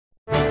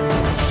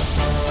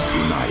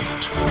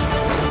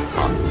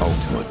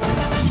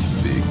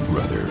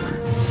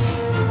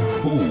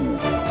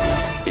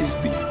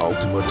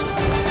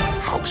ultimate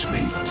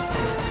housemate.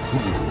 Who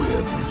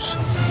wins?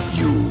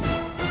 You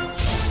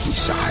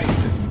decide.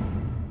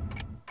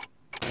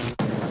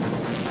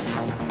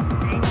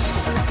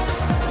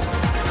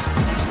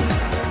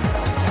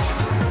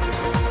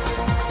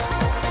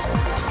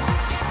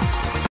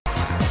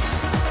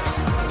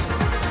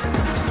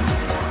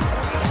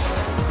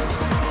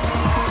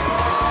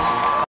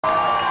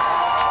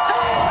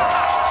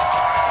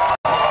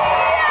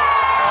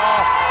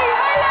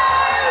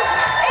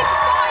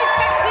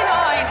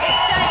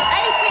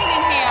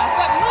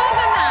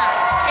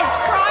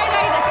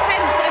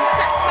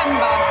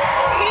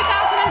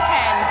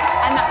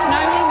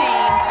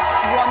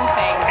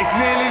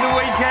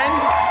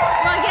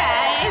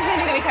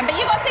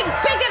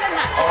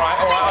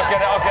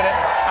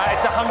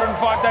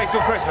 Days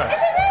till Christmas. Is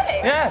it really?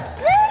 Yeah.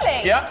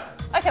 Really? Yeah.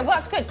 Okay, well,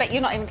 that's good, but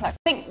you're not even close.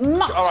 I think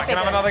much All right, can I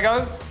have another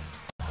go?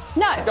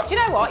 No. Do you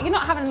know what? You're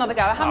not having another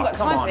go. I haven't got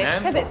time for this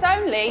because it's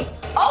only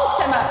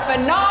Ultimate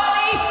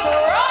Finale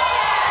Friday!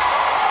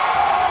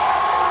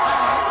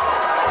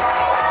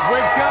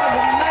 We're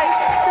gonna make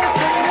this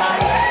a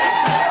night.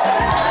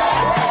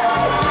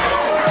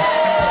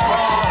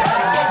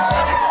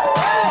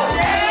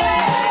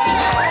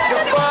 The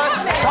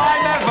first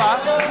time ever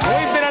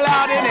we've been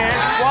allowed in here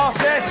whilst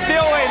they're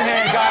still in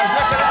here, guys.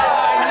 Look at that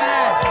line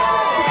there.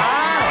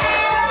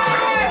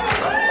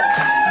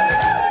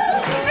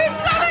 It's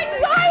so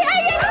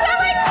exciting! It's so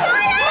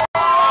exciting!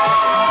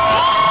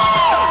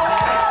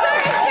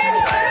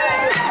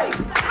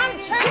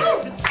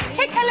 Tantrums,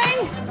 tickling,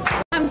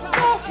 and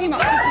far too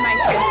much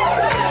information.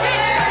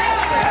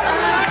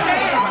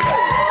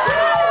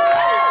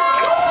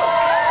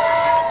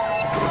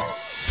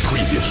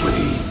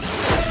 Previously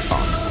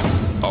on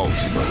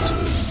Ultimate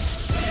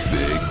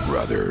Big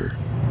Brother.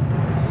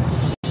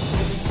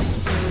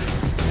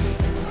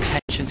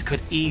 Tensions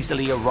could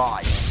easily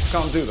arise.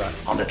 Can't do that.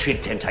 On the Tree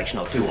Temptation,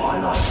 I'll do what I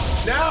like.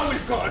 Now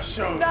we've got a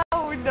show. No.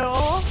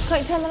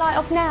 Can't you turn the light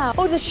off now?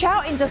 Oh, the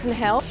shouting doesn't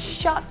help.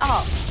 Shut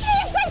up.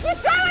 You think you're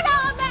doing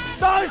all that?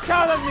 Don't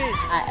shout at me!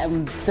 I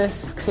am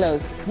this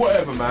close.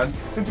 Whatever, man.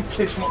 Don't you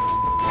kiss my...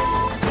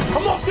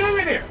 I'm not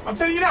doing it! I'm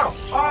telling you now.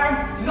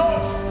 I'm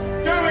not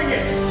doing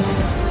it!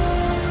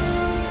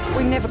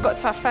 We never got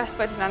to our first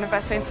wedding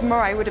anniversary, and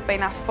tomorrow would have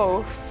been our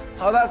fourth.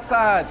 Oh, that's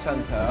sad,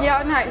 Chantal. Yeah,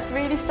 I know, it's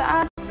really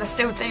sad. I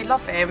still do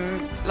love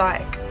him.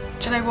 Like,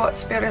 do you know what?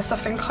 To be honest, I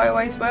think I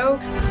always will.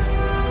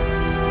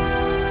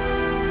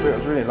 I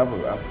was really in love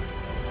with her.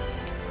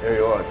 Here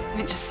he was.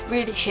 And it just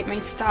really hit me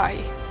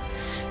today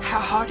how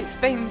hard it's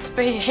been to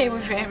be here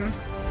with him.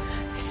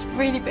 It's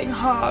really been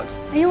hard.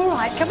 Are you all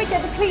right? Can we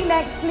get the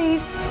Kleenex,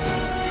 please?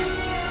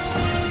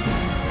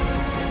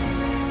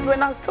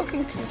 When I was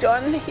talking to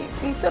John,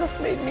 he sort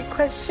of made me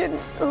question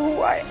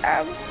who I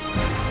am.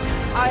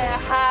 I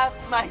have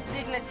my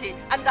dignity,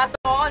 and that's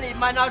all. It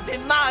might not be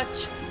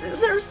much.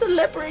 They're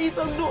celebrities,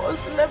 I'm not a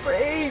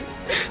celebrity.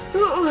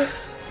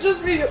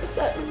 Just really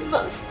upset, and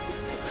that's...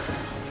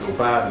 It's all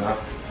bad now.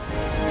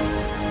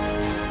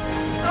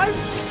 I'm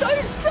so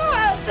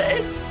sad that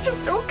it's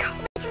just all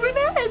coming to an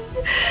end.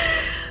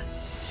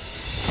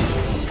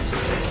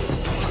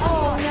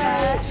 Oh,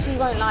 no. She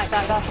won't like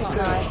that. That's not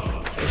nice.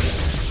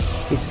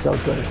 He's so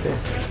good at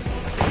this.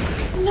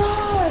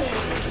 No!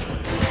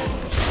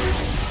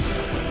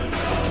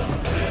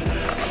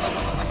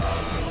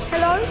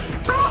 Hello?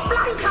 Oh,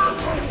 bloody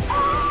country!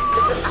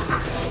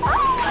 Oh,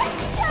 my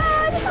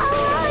God! How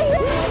are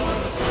you?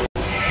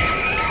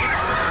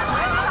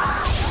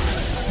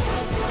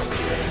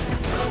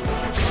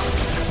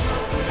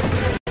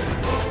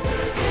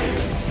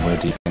 Where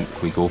do you think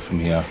we go from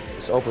here?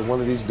 Let's open one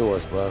of these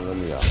doors, bro. Let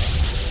me out.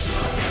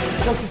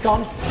 Chelsea's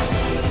gone.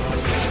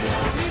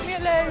 Leave me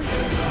alone.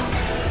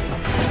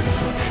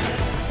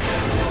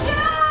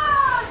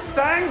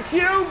 Thank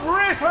you,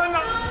 Britain!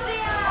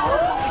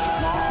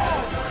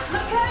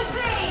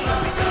 Makosi!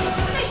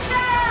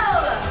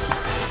 Michelle!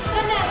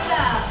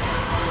 Vanessa!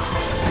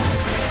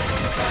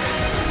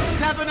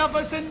 7 of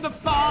us in the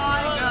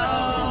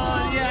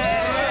final! Yeah!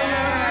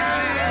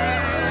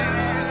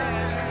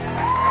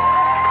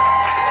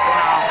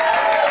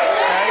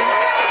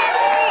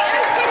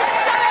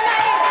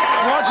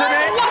 Wasn't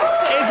it?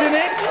 Isn't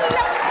it?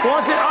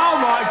 Was it? Oh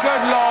my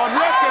good Lord,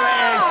 look who it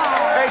is.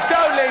 It's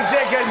only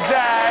Zig and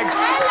Zag.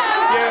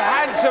 You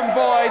handsome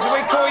boys.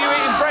 We call you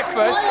eating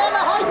breakfast.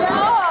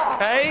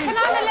 Hey? Can I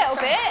have a little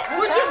bit?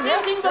 We're just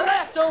eating the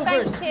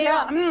leftovers. Thank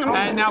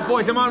you. Now,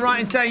 boys, am I right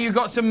in saying you've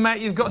got some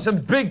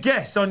big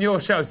guests on your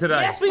show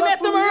today? Yes, we met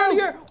them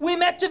earlier. We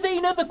met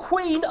Davina, the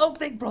queen of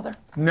Big Brother.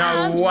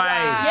 No way.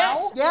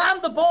 Yes,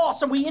 and the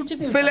boss, and we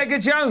interviewed Phil her.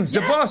 Edgar-Jones,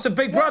 the boss of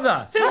Big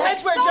Brother. Phil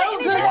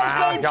Edgar-Jones.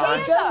 Wow,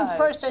 guys. Jones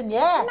person,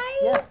 yeah.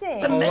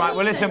 Amazing. All right,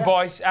 well, listen,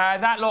 boys,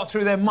 that lot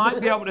through there might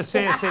be able to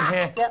see us in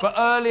here, but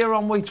earlier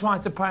on we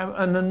tried to pay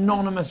an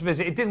anonymous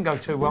visit. It didn't go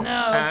too well.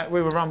 No.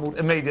 We were rumbled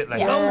immediately.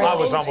 Yeah. I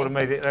was rumbled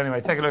immediately.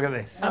 Anyway, take a look at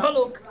this. Have a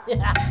look.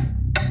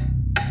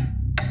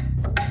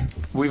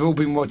 We've all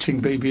been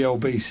watching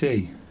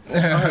BBLBC.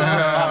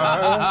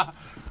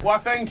 Why,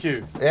 thank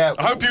you. Yeah.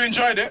 I hope you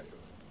enjoyed it.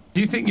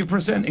 Do you think your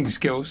presenting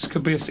skills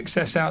could be a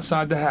success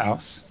outside the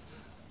house?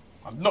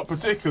 Not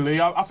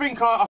particularly. I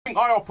think I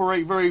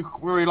operate very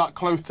like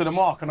close to the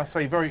mark, and I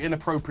say very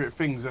inappropriate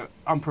things that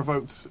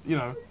unprovoked, you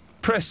know.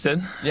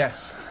 Preston?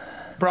 Yes.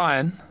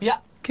 Brian? Yeah?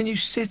 Can you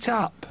sit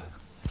up?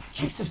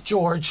 Jesus,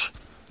 George.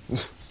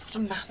 So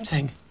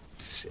demanding.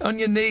 On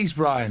your knees,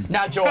 Brian.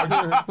 Now, George.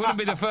 Wouldn't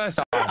be the first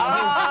time.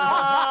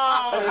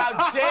 Oh,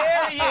 how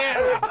dare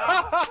you!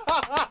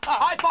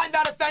 I find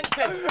that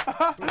offensive.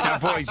 Now,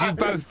 boys, you've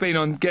both been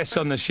on guests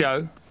on the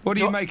show. What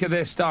do you make of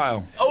their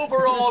style?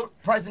 Overall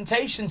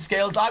presentation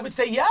skills, I would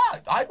say, yeah,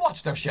 I'd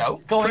watch their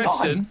show. Going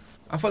Preston? on.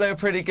 I thought they were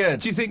pretty good.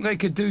 Do you think they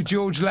could do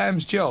George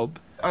Lamb's job?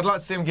 I'd like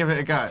to see him give it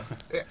a go.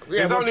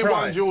 There's only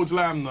one George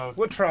Lamb, though.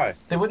 We'll try.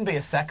 They wouldn't be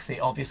as sexy,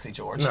 obviously,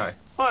 George. No.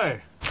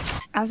 Hey.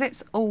 As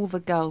it's all the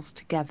girls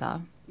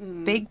together,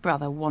 Big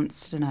Brother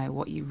wants to know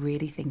what you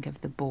really think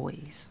of the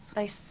boys.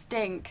 They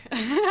stink.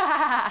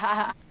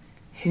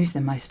 Who's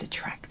the most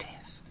attractive?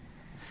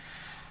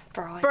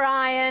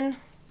 Brian.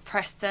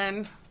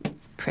 Preston.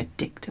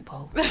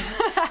 Predictable.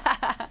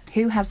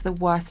 Who has the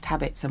worst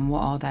habits and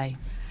what are they?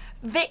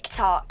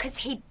 Victor, because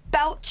he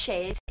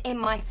belches in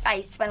my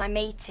face when I'm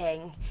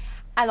eating,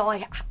 and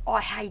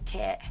I hate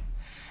it.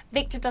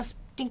 Victor does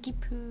stinky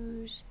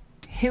poos.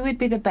 Who would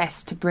be the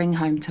best to bring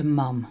home to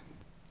Mum?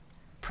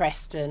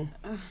 Preston.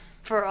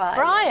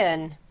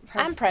 Brian.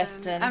 And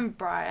Preston. And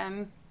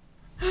Brian.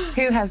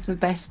 Who has the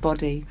best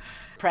body?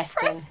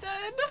 Preston.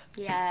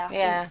 Yeah,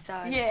 I think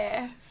so.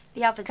 Yeah.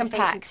 The others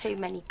Compact. have eaten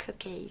too many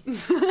cookies.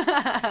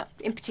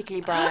 In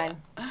particular, Brian.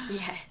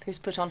 Yeah. Who's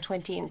put on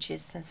 20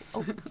 inches since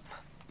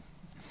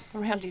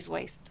around his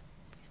waist.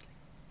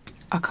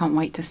 I can't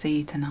wait to see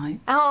you tonight.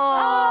 Oh,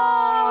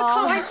 I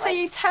can't wait to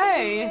see you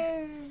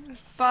too.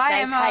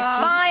 Bye, Emma.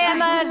 Bye,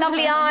 Emma.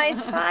 Lovely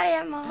eyes. Bye,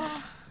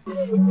 Emma.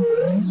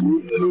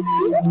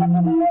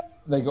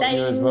 They got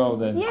you as well,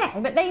 then? Yeah,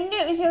 but they knew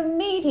it was you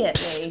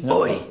immediately.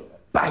 Oi,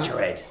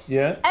 Badgerhead.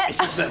 Yeah?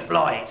 Mrs.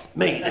 McFly, it's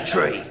me, the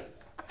tree.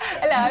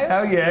 Hello.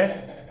 Oh,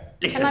 yeah?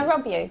 Listen, Can I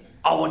rob you?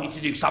 I want you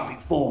to do something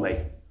for me.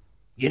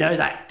 You know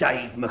that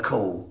Dave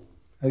McCall?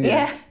 Oh,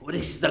 yeah. Well,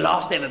 this is the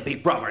last ever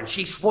Big Brother, and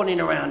she's swanning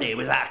around here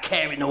without a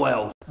care in the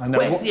world. I know.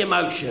 Where's the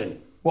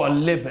emotion? What a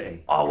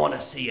liberty. I want to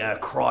see her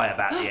cry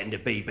about the end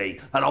of BB,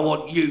 and I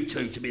want you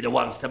two to be the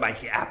ones to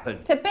make it happen.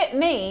 It's a bit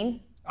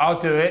mean. I'll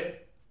do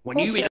it. When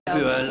you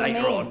interview her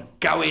later on,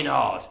 go in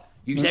hard.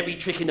 Use every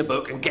trick in the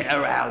book and get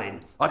her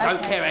howling. I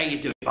don't care how you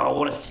do it, but I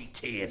want to see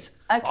tears.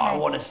 Okay. I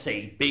want to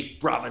see Big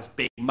Brother's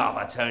big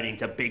mother turn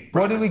into Big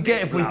What Brother's do we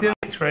get if we do lover.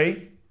 it,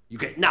 Tree? You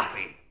get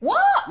nothing.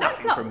 What? Nothing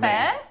That's not from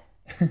fair.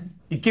 me.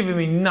 You're giving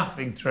me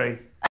nothing, Tree.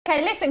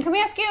 Okay, listen, can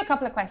we ask you a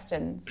couple of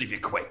questions? But if you're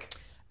quick.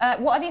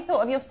 What have you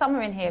thought of your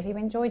summer in here? Have you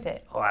enjoyed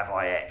it? Oh, have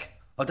I, heck?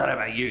 I don't know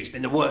about you, it's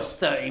been the worst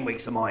 13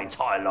 weeks of my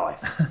entire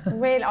life.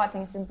 Really, I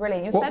think it's been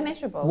brilliant. You're so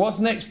miserable. What's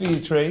next for you,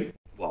 Tree?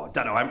 Well, I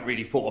don't know, I haven't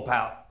really thought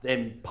about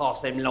them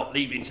past them not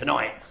leaving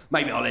tonight.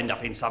 Maybe I'll end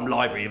up in some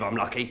library if I'm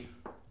lucky.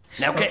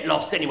 Now get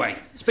lost anyway.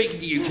 Speaking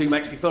to you two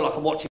makes me feel like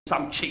I'm watching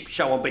some cheap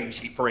show on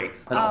BBC Three,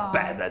 and I'm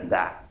better than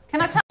that.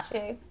 Can I touch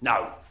you?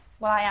 No.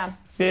 Well, I am.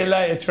 See you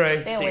later,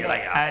 Tree. Deal with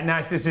it. Now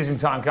it's decision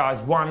time,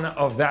 guys. One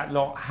of that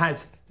lot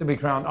has to be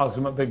crowned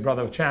Ultimate Big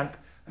Brother champ.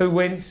 Who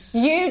wins?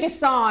 You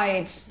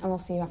decide, and we'll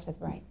see you after the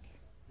break.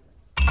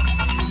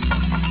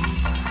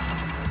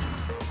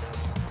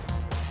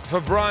 For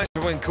Brian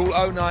to win, call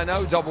 090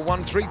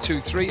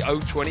 11323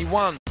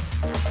 021.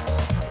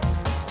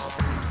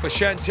 For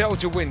Chantel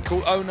to win,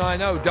 call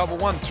 090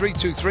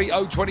 11323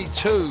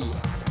 022.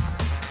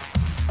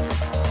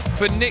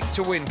 For Nick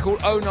to win, call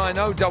 090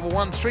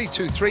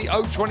 11323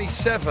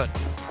 027.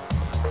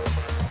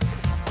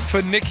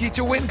 For Nikki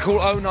to win, call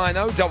 090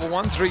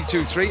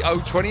 11323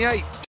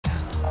 028.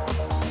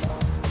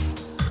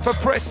 For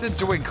Preston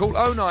to win, call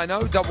 090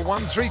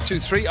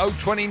 11323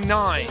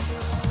 029.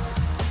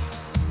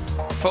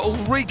 For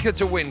Ulrika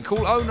to win,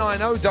 call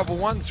 090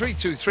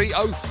 11323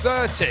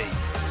 030.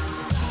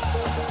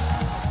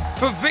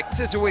 For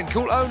Victor to win,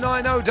 call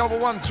 090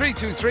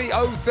 11323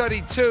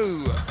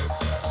 032.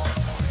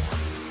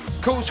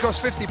 Calls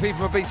cost 50p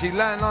from a BT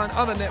landline.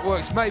 Other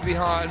networks may be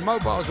higher and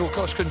mobiles will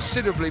cost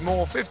considerably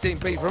more.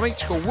 15p from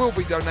each call will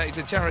be donated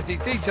to charity.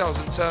 Details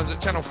and terms at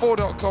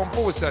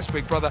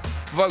channel4.com/Big Brother.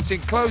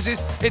 Voting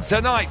closes in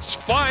tonight's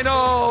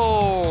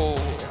final.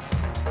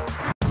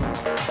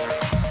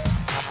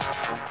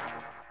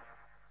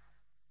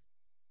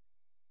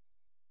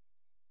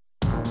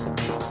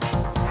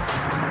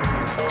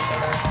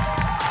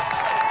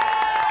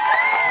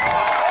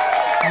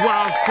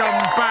 Welcome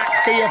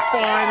back to your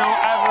final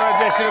ever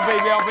edition of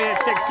BBLB at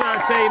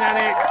 6:13, and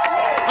it's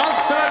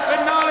Ultimate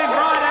Finale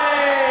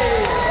Friday!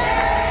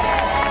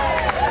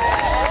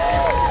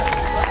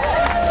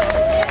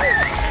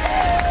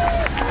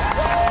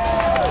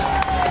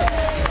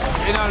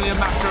 In only a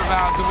matter of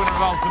hours, the winner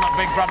of Ultimate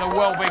Big Brother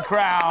will be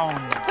crowned.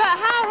 But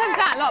how have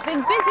that lot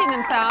been busying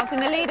themselves in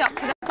the lead up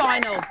to the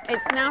final?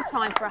 It's now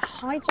time for a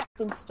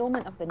hijacked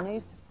instalment of the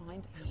news to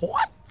find out.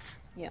 What?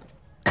 Yeah.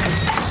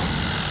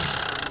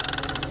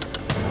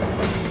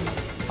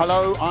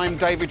 Hello, I'm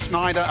David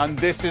Schneider, and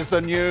this is the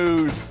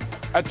news.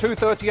 At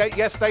 2:38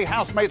 yesterday,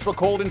 housemates were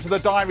called into the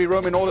diary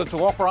room in order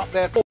to offer up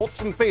their thoughts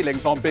and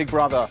feelings on Big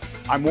Brother.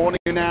 I'm warning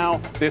you now,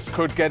 this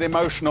could get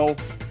emotional.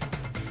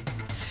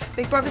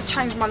 Big Brother's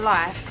changed my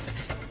life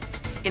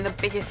in the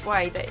biggest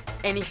way that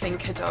anything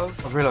could have.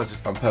 I've realised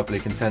I'm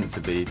perfectly content to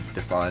be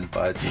defined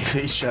by a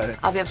TV show.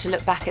 I'll be able to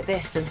look back at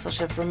this and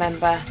sort of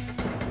remember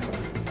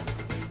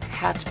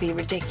how to be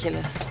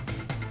ridiculous.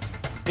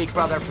 Big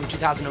Brother from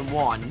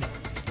 2001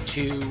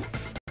 to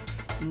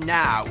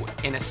now,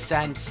 in a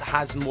sense,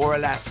 has more or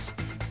less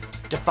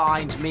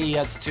defined me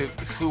as to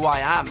who I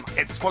am.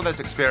 It's one of those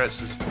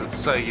experiences that's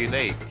so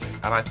unique,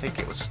 and I think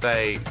it will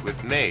stay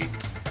with me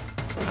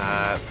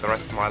for the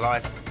rest of my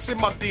life. It's in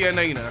my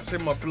DNA now, it's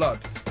in my blood.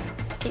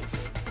 It's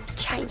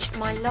changed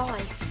my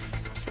life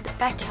for the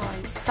better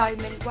in so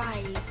many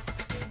ways.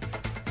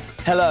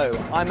 Hello,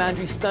 I'm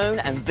Andrew Stone,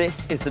 and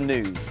this is the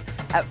news.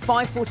 At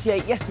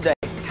 5:48 yesterday,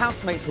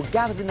 housemates were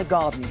gathered in the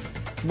garden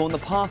to mourn the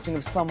passing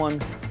of someone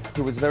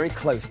who was very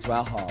close to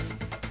our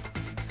hearts.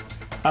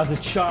 As a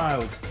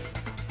child,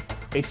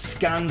 it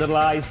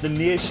scandalised the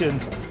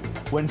nation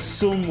when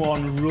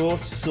someone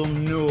wrote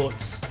some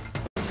notes.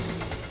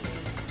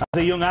 As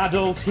a young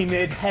adult, he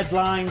made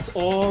headlines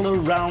all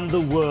around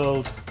the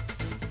world.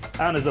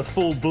 And as a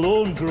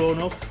full-blown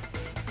grown-up,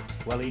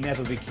 well, he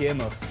never became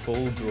a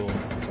full-grown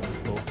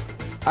up.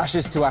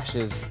 Ashes to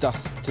ashes,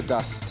 dust to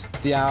dust,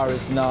 the hour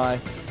is nigh,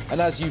 and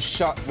as you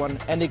shut one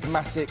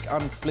enigmatic,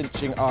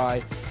 unflinching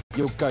eye,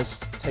 your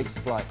ghost takes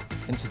flight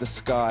into the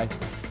sky.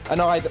 An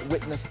eye that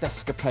witnessed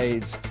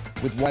escapades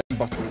with wine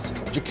bottles,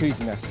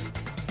 jacuzziness,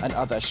 and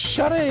other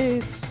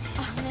charades.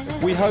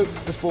 We hope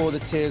before the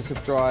tears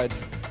have dried,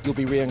 you'll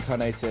be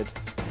reincarnated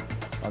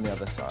on the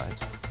other side.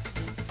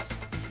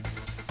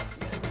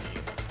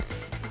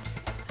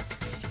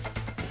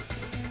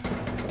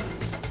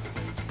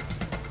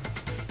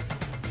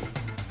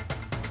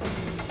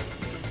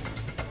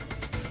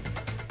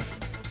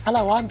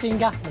 Hello, I'm Dean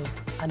Gaffney,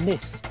 and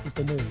this is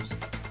the news.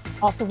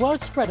 After word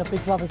spread of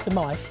Big Brother's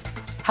demise,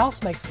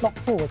 housemates flocked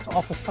forward to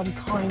offer some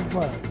kind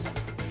words.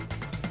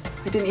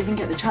 I didn't even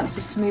get the chance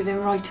to smooth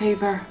him right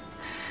over.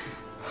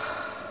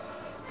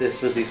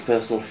 This was his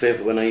personal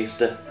favourite when he used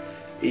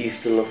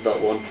to love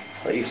that one.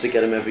 I used to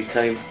get him every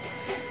time.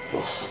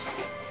 Oh.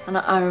 And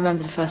I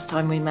remember the first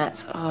time we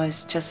met, he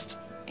just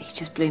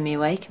blew me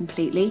away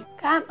completely.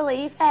 Can't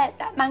believe it.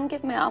 That man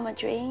gave me all my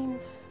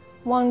dreams.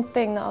 One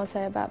thing that I'll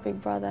say about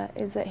Big Brother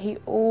is that he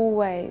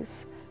always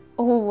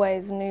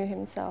knew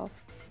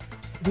himself.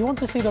 If you want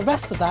to see the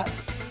rest of that,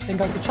 then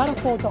go to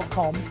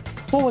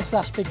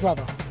channel4.com/Big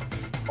Brother.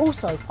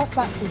 Also, pop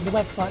back to the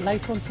website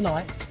later on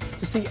tonight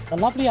to see the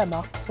lovely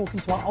Emma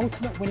talking to our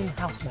ultimate winning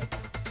housemate.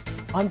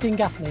 I'm Dean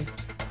Gaffney,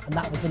 and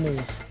that was the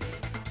news.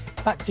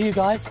 Back to you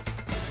guys.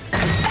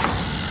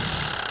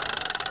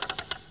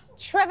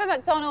 Trevor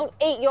McDonald,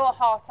 eat your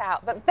heart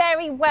out, but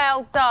very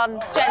well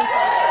done, gentlemen.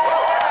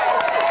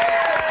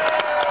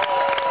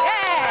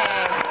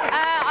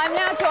 I'm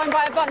now joined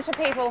by a bunch of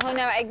people who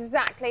know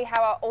exactly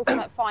how our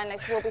ultimate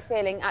finalists will be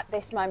feeling at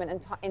this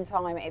moment in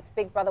time. It's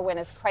Big Brother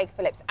winners Craig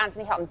Phillips,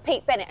 Anthony Hutton,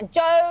 Pete Bennett and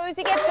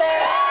Josie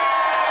Gibson.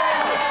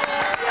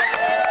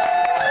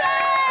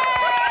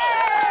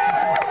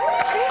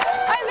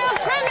 I feel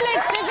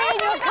privileged to be in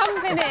your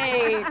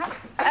company.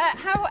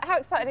 How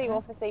excited are you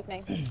all for this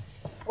evening?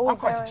 I'm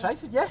quite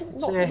excited, yeah.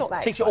 Not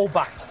that takes it all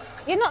back.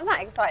 You're not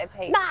that excited,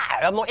 Pete? No,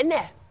 I'm not in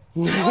there.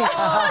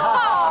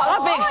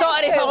 I'd be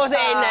excited if I wasn't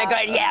in there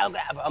going, yeah, I'm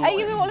Are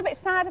you all a bit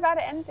sad about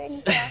it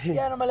ending?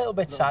 Yeah, I'm a little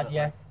bit sad,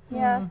 yeah.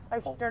 Yeah.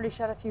 I've nearly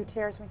shed a few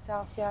tears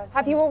myself, yeah.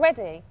 Have you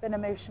already? Been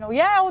emotional.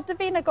 Yeah, well,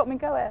 Davina got me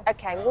going.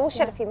 OK, well, we'll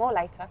shed a few more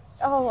later.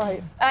 Oh,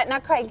 right. Now,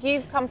 Craig,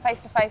 you've come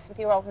face to face with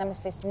your old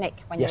nemesis,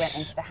 Nick, when you went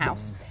into the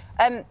house.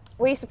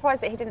 Were you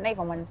surprised that he didn't leave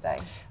on Wednesday?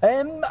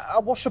 I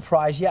was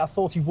surprised, yeah. I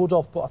thought he would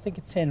have, but I think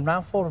it's turning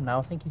around for him now.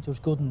 I think he does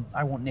good, and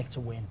I want Nick to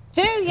win.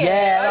 Do you?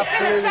 Yeah, I was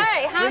going to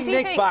say,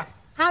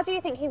 how do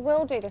you think he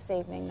will do this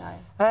evening, though?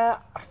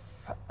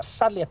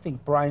 Sadly, I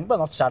think Brian... Well,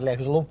 not sadly,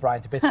 because I love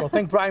Brian to bits, but I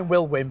think Brian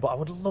will win, but I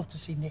would love to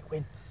see Nick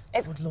win.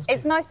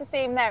 It's nice to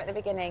see him there at the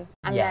beginning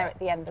and there at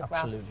the end as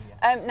well. Absolutely,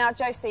 now,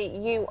 Josie,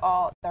 you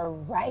are the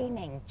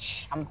reigning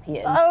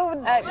champion. Oh,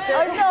 no.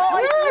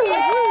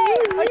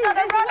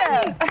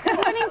 Does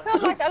winning feel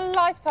like a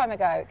lifetime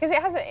ago? Because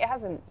it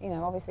hasn't, you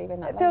know, obviously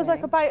been that long. It feels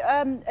like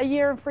about a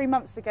year and 3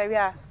 months ago,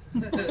 yeah.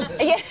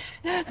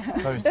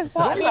 Does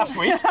part of you, last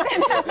week.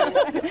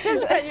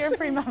 A year and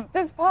 3 months.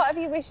 Does part of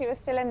you wish you were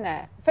still in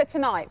there for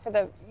tonight,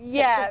 to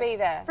be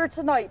there? For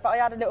tonight, but I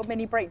had a little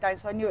mini breakdown,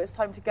 so I knew it was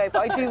time to go.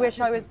 But I do wish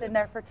I was in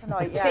there for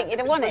tonight. Do you think you'd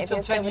have won it if you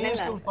were still been in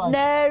there?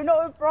 No,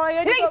 not with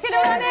Brian. Do you think she'd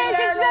have won it?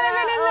 She'd still have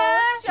been in there.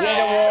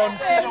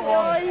 She'd have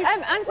won.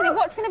 Anthony,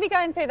 what's going to be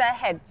going through their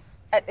heads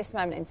at this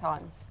moment in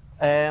time?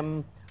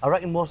 I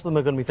reckon most of them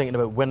are going to be thinking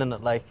about winning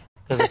it, like.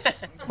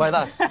 It's by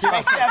that. Do you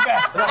reckon?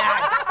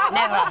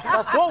 Never.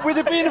 What, would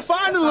it be in the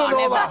final or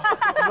all that?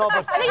 No,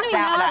 but I think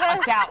you're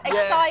nervous,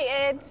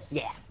 excited.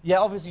 Yeah,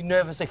 obviously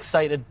nervous,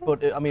 excited,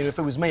 but I mean, if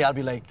it was me,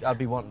 I'd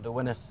be wanting to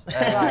win it.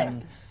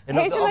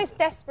 Who's the most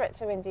desperate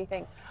to win, do you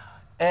think?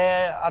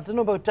 I don't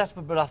know about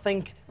desperate, but I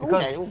think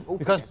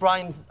because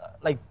Brian,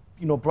 like,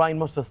 you know, Brian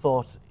must have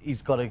thought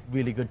he's got a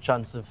really good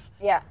chance of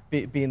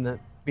being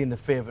the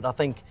favourite. I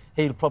think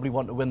he'll probably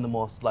want to win the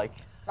most, like.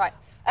 Right.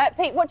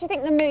 Pete, what do you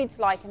think the mood's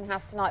like in the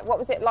house tonight? What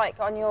was it like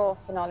on your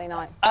finale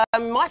night?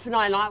 My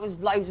finale night was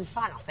loads of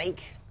fun, I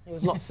think. It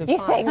was lots of You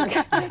fun. think?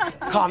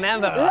 Can't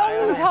remember.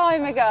 Long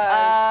time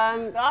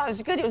ago. It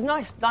was good. It was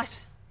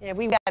nice. Yeah,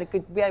 we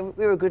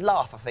were a good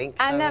laugh, I think.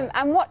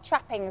 And what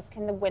trappings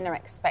can the winner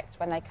expect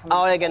when they come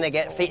out? Oh, they're going to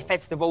get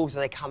fed to the wolves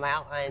when they come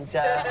out, and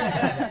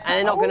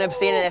they're not going to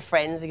see any of their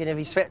friends. They're going to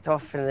be swept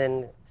off, and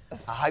then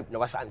I hope not.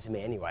 That's what happened to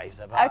me anyway.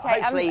 So, but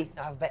hopefully,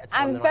 I have a better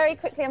time. And very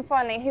quickly and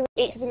finally, who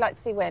each would you like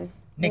to see win?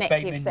 Nick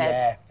Bateman, you've said.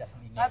 yeah,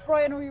 definitely Nick.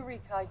 Brian or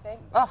Eureka, I think.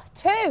 Oh,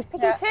 two.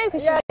 Picking two,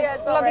 because she's a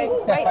bloody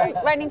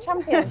reigning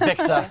champion.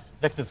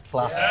 Victor's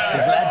class.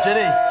 He's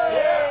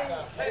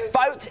legendary.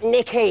 Vote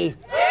Nikki.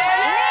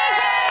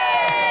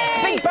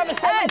 Big Brother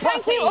 7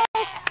 Thank you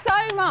all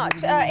so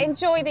much.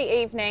 Enjoy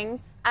the evening.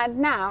 And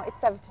now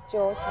it's over to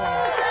George.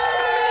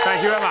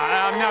 Thank you, Emma.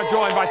 I'm now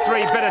joined by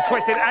three bitter,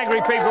 twisted,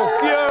 angry people,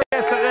 furious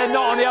that they're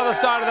not on the other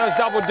side of those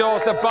double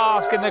doors to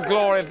bask in the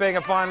glory of being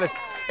a finalist.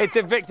 It's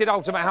evicted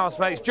Ultimate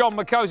Housemates, John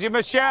McCosey,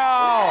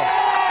 Michelle.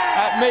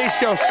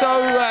 Michelle,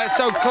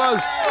 so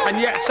close and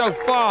yet so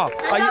far.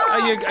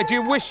 Do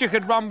you wish you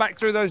could run back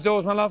through those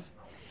doors, my love?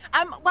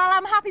 Well,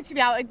 I'm happy to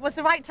be out. It was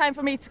the right time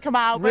for me to come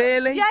out.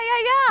 Really? Yeah.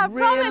 I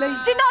Really?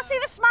 promise. Did not see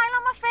the smile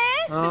on my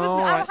face.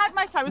 I had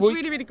my time. It was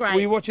really great.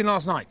 Were you watching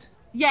last night?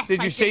 Yes,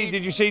 Did you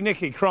see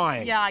Nikki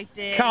crying? Yeah, I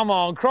did. Come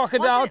on,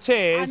 crocodile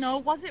tears. I know.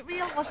 Was it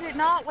real? Was it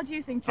not? What do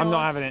you think, George? I'm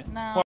not having it.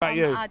 No, what about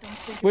you? I don't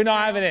think We're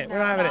not having it. We're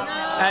not having it.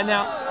 And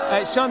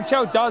now,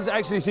 Chantel does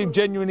actually seem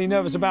genuinely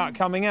nervous about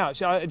coming out.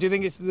 Do you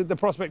think it's the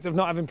prospect of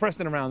not having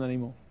Preston around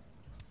anymore?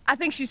 I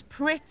think she's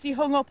pretty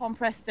hung up on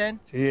Preston.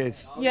 She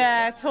is.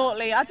 Yeah,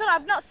 totally. I don't know.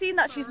 I've not seen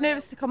that she's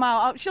nervous to come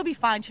out. She'll be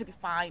fine. She'll be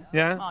fine.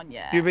 Yeah? Come on,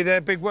 yeah. You'll be there,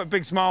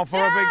 big smile for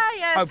her, big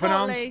open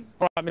totally.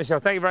 arms. Right, Michelle,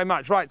 thank you very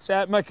much. Right,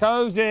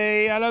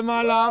 McCosey, hello,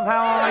 my love.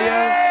 How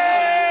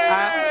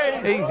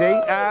are you?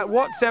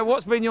 Easy.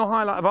 What's been your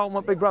highlight of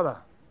Ultimate Big Brother?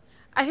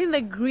 I think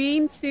the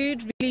green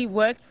suit really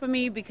worked for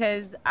me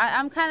because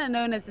I'm kind of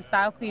known as the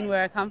style queen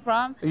where I come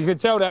from. You can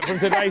tell that from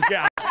today's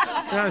get-up.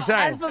 You know what I'm saying?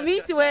 And for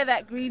me to wear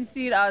that green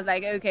suit, I was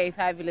like, okay,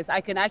 fabulous. I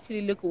can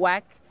actually look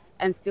whack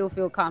and still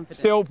feel confident.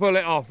 Still pull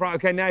it off, right?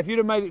 Okay, now if you'd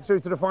have made it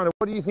through to the final,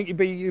 what do you think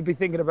you'd be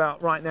thinking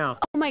about right now?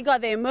 Oh my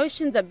God, the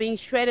emotions are being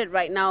shredded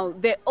right now.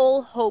 They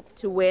all hope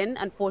to win,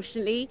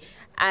 unfortunately,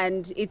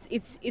 and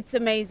it's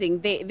amazing.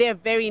 They're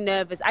very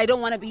nervous. I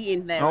don't want to be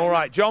in there. All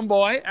right, John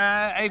Boy,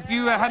 if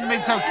you hadn't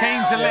been so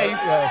keen to leave,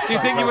 do you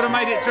think you would have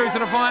made it through to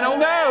the final?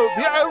 No,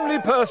 the only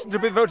person to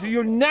be voted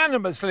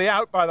unanimously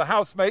out by the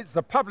housemates.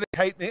 The public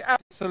hate me.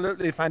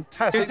 Absolutely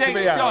fantastic to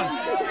be out.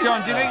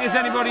 John, do you think there's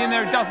anybody in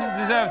there who doesn't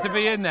deserve to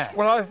be in there?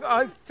 Well,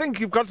 I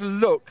think you've got to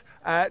look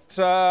at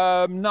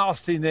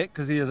Nasty Nick,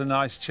 because he is a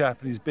nice chap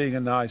and he's being a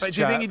nice chap. But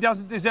do you think he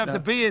doesn't deserve to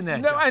be in there?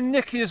 No, and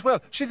Nikki as well.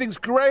 She thinks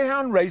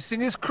greyhound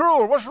racing is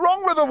cruel. What's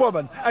wrong with the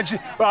woman? But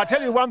I'll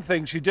tell you one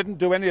thing, she didn't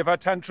do any of her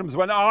tantrums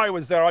when I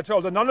was there. I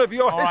told her, none of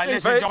your All right,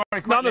 listen, fate, John,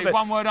 very none quickly, of it.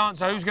 one-word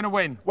answer. Who's going to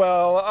win?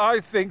 Well,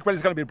 I think, well,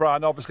 it's going to be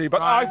Brian, obviously,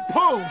 but Right. I've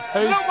pulled.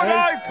 Look what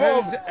I've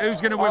pulled.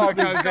 Who's going to win,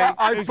 McCosey?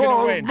 I've Who's going to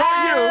pulled. win?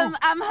 Not you.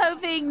 I'm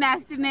hoping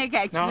Nasty Nick,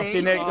 actually.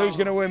 Nasty Nick. Who's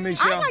going to win,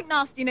 Michelle? I like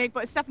Nasty Nick,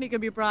 but it's definitely going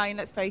to be Brian,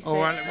 let's face it. All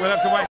right, we'll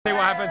have to wait and see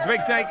what happens.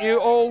 Big thank you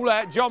all,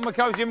 John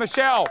McCosey and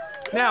Michelle.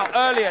 Now,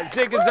 earlier,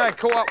 Zig and Zag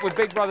caught up with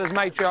Big Brother's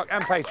matriarch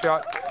and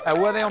patriarch.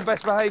 Were they on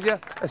best behaviour?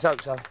 Let's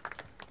hope so.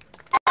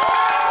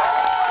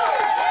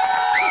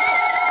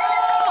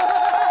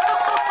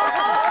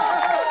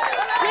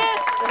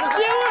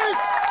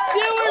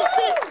 Viewers,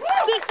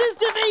 this is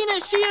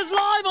Davina. She is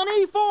live on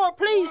E4.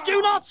 Please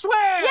do not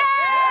swear.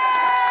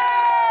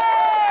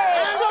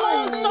 And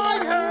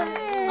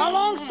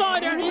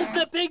alongside her is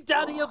the Big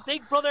Daddy of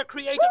Big Brother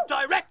creative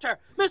director,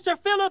 Mr.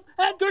 Philip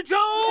Edgar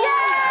Jones.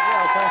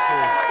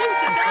 He's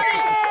the daddy.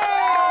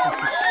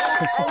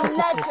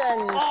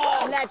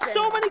 Legend. Legend.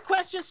 So many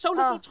questions, so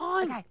little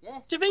time. Okay.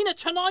 Yes. Davina,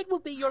 tonight will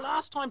be your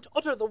last time to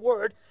utter the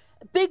word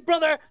Big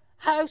Brother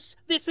house.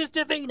 This is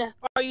Davina.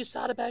 Are you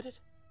sad about it?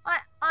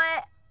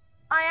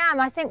 I am.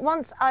 I think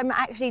once I'm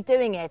actually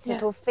doing it,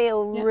 it'll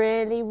feel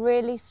really,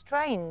 really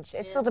strange.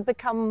 It's sort of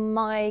become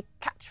my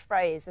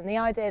catchphrase, and the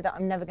idea that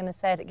I'm never going to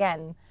say it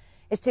again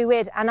is too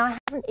weird. And I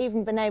haven't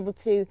even been able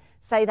to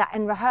say that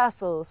in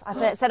rehearsals.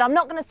 I said, I'm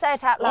not going to say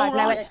it out loud. And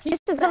I went, this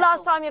is the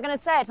last time you're going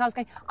to say it. And I was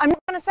going, I'm not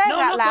going to say it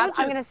out loud.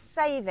 I'm going to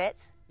save it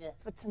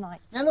for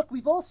tonight. Now, look,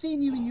 we've all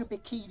seen you in your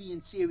bikini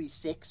in Series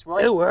 6,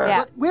 right? Oh,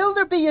 But will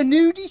there be a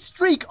nudie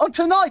streak on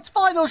tonight's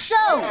final show?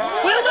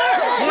 Will there?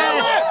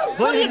 Yes.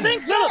 What do you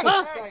think, Philip?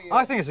 Huh?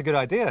 I think it's a good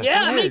idea.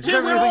 Yeah, me too.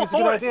 We're all it's a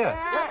good for it. idea.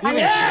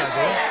 Yes.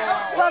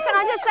 Well, can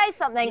I just say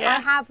something? I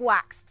have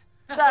waxed.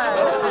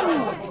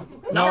 So...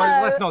 No,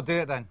 let's not do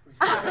it then.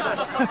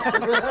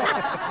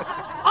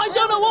 I I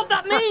don't know what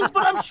that means,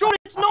 but I'm sure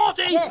it's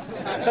naughty. Yes.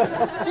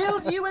 Phil,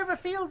 do you ever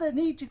feel the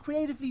need to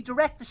creatively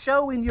direct the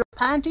show in your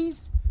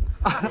panties?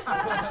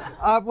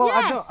 Well,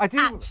 Yes, I do.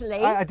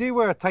 actually. I do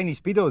wear tiny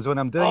speedos when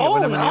I'm doing it.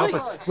 When I'm in the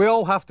office, we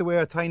all have to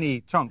wear tiny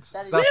trunks.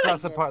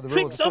 That's a part of the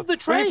Tricks rule. of the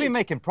trade. We've been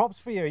making props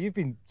for you. You've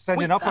been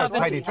sending up our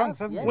tiny trunks,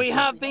 haven't you? We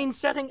have been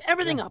setting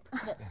everything up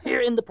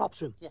here in the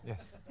props room.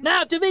 Yes.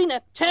 Now,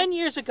 Davina, 10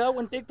 years ago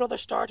when Big Brother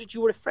started,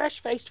 you were a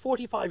fresh-faced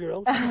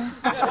 45-year-old.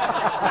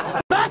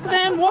 Back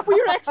then, what were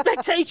your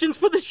expectations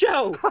for the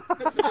show?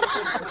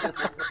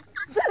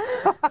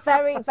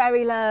 Very,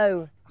 very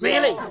low.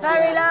 Really?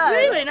 Very low.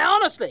 Really? Now,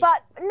 honestly?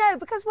 But no,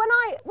 because when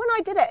I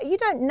did it, you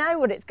don't know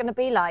what it's going to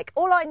be like.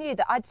 All I knew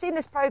that I'd seen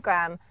this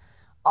programme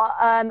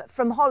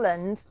from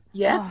Holland.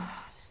 Yeah.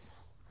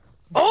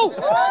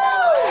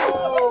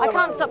 Oh! I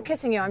can't stop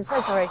kissing you. I'm so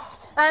sorry.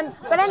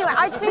 But anyway,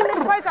 I'd seen this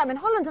programme in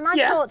Holland, and I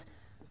thought,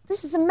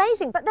 this is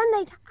amazing. But then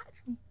they'd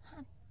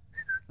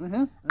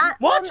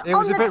what? It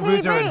was on a bit the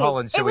ruder TV. in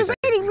Holland, shall It we was say.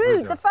 really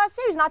rude, the first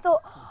series, and I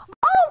thought,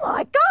 oh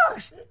my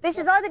gosh, this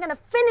is either going to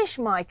finish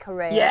my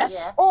career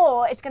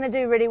or it's going to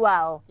do really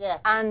well. Yeah.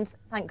 And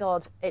thank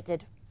God it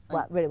did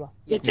really well.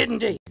 It did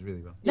indeed.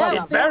 Really well. It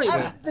did very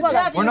well.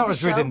 We're not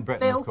as rude in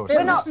Britain, of course.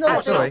 Phil, listen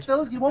up,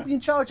 Phil. You won't be in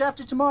charge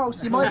after tomorrow,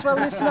 so you might as well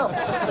listen up.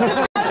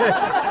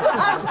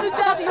 As the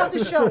daddy of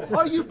the show,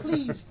 are you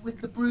pleased with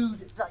the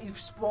brood that you've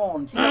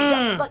spawned? You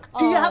know,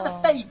 do you have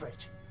a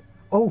favourite?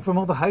 Oh, from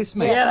all the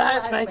housemates? Yeah, the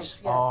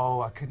housemates.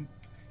 Oh, I couldn't... Do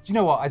you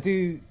know what? I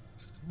do...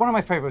 One of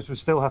my favourites would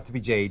still have to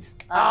be Jade.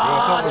 Jade,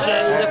 I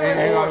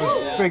was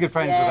of very good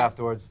friends with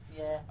afterwards,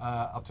 Yeah.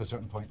 up to a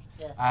certain point.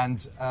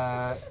 And,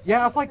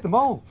 I've liked them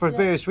all for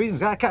various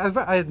reasons. I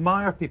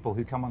admire people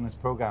who come on this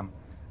programme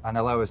and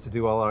allow us to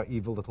do all our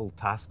evil little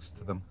tasks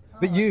to them.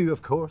 But you,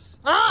 of course,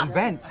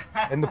 invent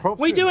in the props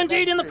room. We do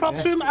indeed in the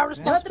props room, our Now, at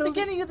the responsibility.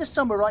 beginning of the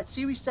summer, right,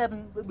 Series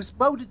 7 was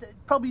voted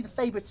probably the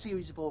favourite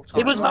series of all time.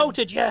 It was right?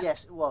 voted, yeah.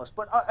 Yes, it was.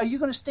 But are you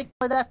going to stick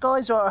by that,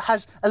 guys, or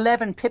has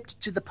 11 pipped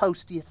to the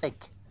post, do you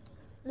think?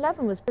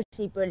 11 was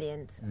pretty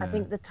brilliant. I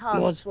think the tasks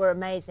Was. were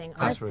amazing.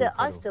 That's really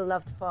I still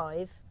loved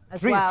 5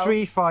 as 3, well.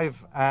 3,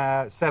 5,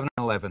 7,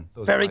 and 11.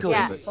 Those Very are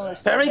my good.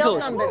 favourites. Very The odd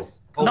good. numbers.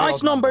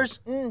 Nice numbers.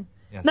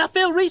 Yes. Now,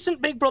 Phil,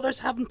 recent Big Brothers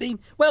haven't been...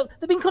 Well,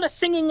 they've been kind of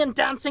singing and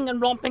dancing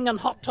and romping and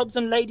hot tubs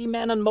and lady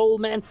men and mole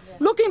men.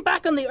 Looking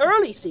back on the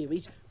early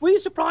series, were you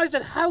surprised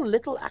at how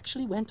little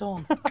actually went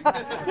on?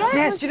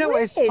 Yes, you know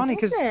what? It's funny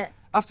because wasn't it?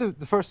 after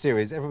the first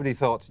series, everybody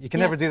thought you can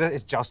never do that.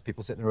 It's just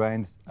people sitting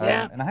around in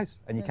a house,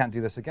 and you can't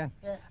do this again.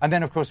 And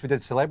then, of course, we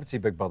did Celebrity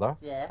Big Brother,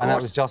 and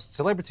that was just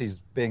celebrities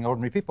being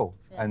ordinary people,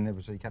 and it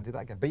was you can't do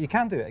that again. But you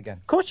can do it again.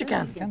 Of course you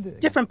can. You can do it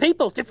again. Different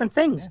people, different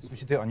things. Yes, we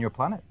should do it on your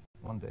planet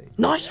one day.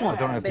 Nice one. I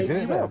don't know if you do Maybe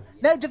it. you will.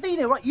 Now,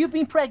 Davina, right, you've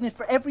been pregnant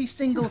for every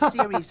single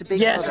series of Big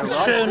Yes, Brother, it's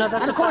right? true. No,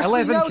 that's and a of course, fact. we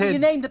 11 know that you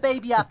kids. name the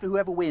baby after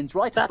whoever wins,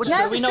 right? That's but true,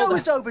 now we the know show that.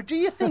 is over, do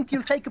you think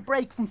you'll take a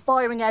break from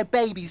firing out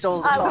babies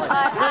all the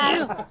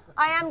time?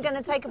 I am going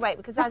to take a break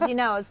because, as you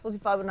know, I was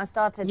 45 when I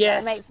started.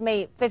 Yes. So it makes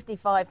me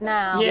 55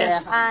 now.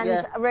 Yes.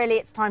 And really,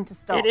 it's time to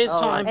stop. It is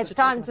time. It's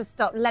time to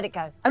stop. Let it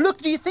go. And look,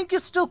 do you think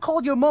you'll still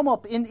call your mum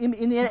up in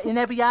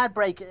every ad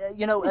break,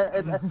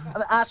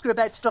 ask her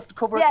about stuff to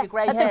cover up your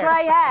grey hair? the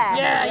grey hair.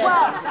 Yeah.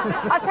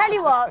 Well, I'll tell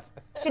you what,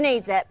 she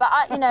needs it, but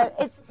I will.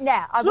 It's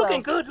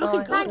looking good, looking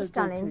good. Thanks,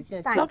 darling.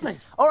 Thanks. Lovely.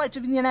 All right,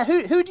 Davina, now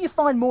who do you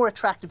find more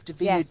attractive,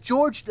 Davina? Yes.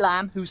 George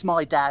Lamb, who's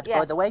my dad, by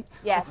Yes. the way?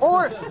 Yes.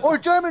 Or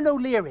Dermot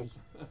O'Leary?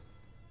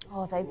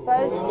 Oh, they both.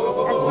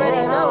 That's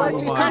really hard.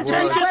 It's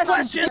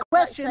a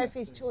question.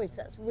 Sophie's choice.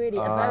 That's really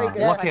a very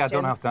good Lucky question. I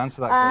don't have to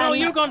answer that. No,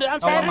 you're going to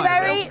answer They're that.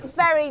 very,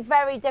 very,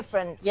 very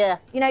different. Yeah.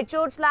 You know,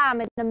 George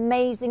Lamb is an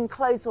amazing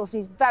clothes horse.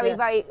 He's very,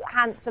 very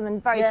handsome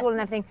and very tall and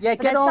everything. Yeah,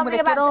 But get there's on something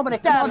with it, get about on with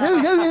it. Come on,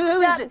 Dermot.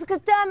 who is it? Because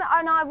Dermot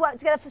and I have worked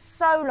together for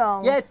so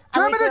long. Yeah,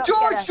 Dermot and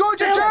George,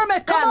 George and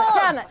Dermot, come on!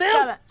 Dermot, Phil,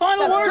 Dermot.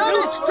 final word.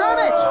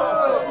 Dermot!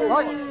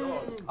 Right.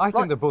 I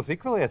think they're both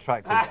equally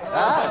attractive.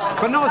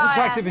 But not as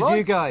attractive as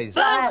you guys.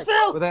 Thanks,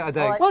 Phil. Without a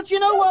doubt. Well, do you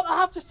know what? I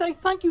have to say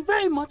thank you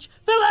very much,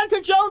 Phil Edgar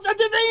Jones and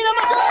Davina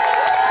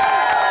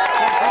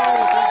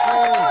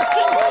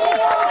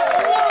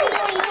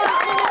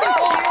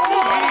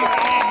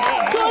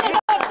Joining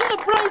after the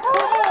break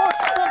for more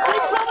from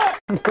Big Brother.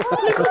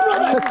 Big Brother.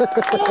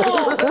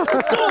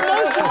 Oh, so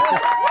emotional.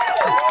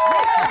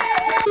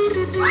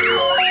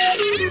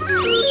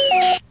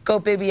 Go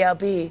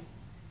BBLB.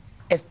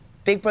 If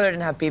Big Brother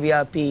didn't have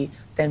BBLB,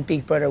 then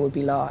Big Brother would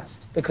be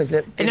lost because no.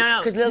 If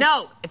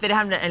they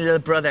didn't have a little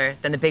brother,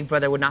 then the Big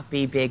Brother would not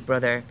be Big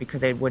Brother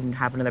because they wouldn't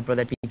have another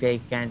brother to be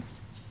big against.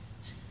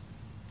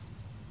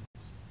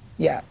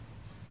 Yeah.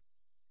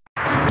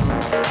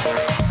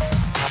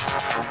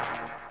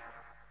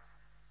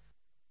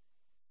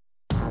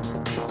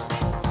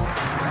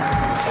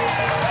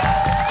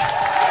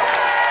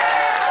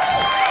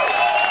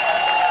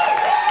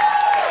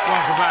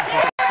 Welcome back.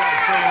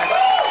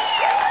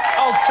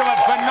 Ultimate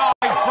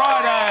Finale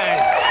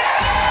Friday.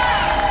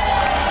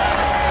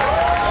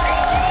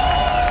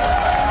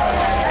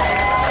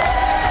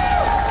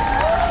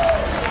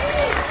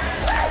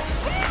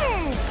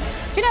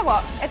 Do you know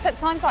what? It's at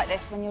times like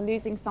this, when you're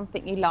losing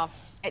something you love,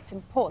 it's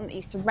important that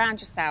you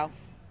surround yourself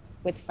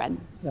with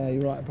friends. Yeah,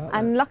 you're right about that.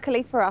 And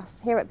luckily for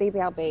us, here at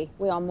BBLB,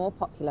 we are more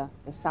popular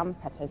than Sam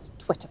Pepper's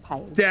Twitter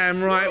page.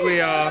 Damn right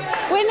we are.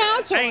 We're now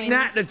joined... Ain't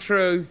that the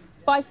truth?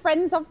 ...by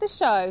friends of the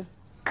show,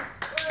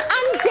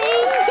 and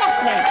Dean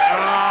Gaffney.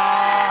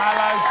 Oh,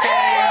 hello,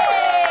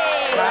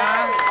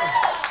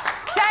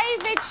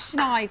 David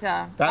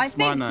Schneider. That's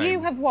my I think name.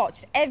 you have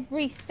watched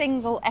every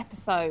single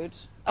episode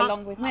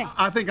along with me.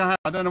 I think I have.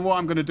 I don't know what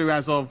I'm going to do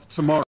as of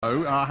tomorrow.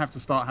 I have to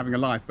start having a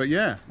life, but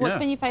yeah. What's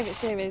been your favourite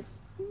series?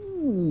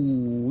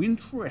 Ooh,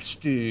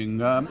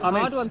 interesting. I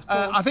hard one to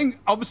call. I think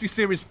obviously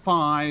series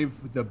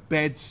 5, the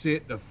bed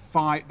sit, the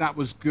fight, that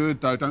was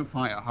good, though don't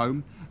fight at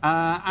home.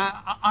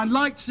 I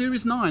liked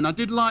series 9. I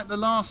did like the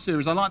last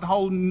series. I liked the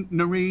whole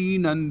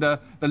Noreen and the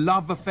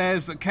love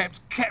affairs that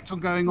kept on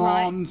going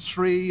on.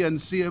 Sri and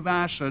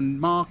Siavash and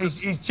Marcus.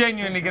 He's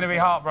genuinely going to be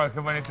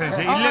heartbroken when he finishes.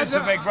 He lives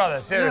with Big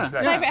Brother, seriously.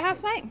 Yeah. Favourite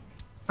housemate?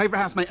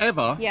 Favourite housemate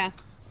ever? Yeah.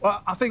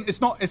 Well, I think it's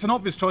an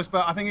obvious choice,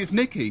 but I think it's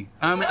Nikki.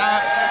 And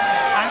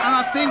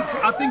I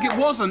think it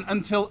wasn't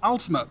until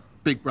Ultimate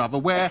Big Brother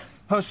where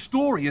her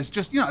story is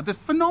just, the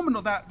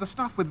phenomenal, the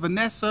stuff with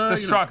Vanessa. The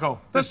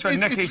struggle.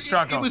 Nikki's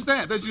struggle. It was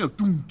there. There's, doom,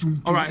 doom,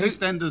 doom, all right,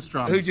 EastEnders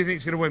drums. Who do you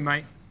think's going to win,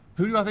 mate?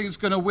 Who do I think is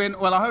going to win?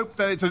 Well, I hope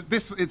that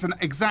it's an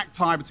exact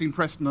tie between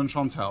Preston and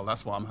Chantel.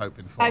 That's what I'm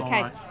hoping for.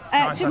 Okay. Nice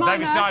one. Jemima,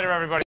 David Schneider,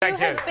 everybody. Thank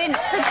you. You have been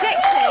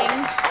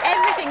predicting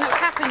everything that's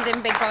happened in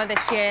Big Brother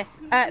this year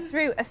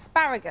through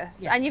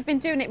asparagus, and you've been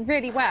doing it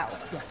really well.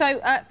 Yes.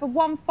 So, for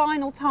one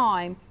final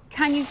time,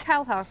 can you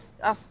tell us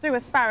through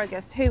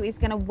asparagus who is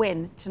going to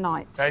win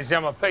tonight? Ladies and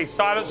gentlemen, please,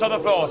 silence on the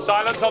floor.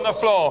 Silence on the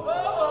floor.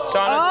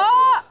 Silence.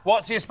 Oh!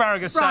 What's the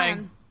asparagus Brian.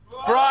 saying?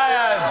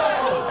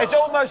 Brian! It's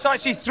almost like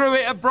she threw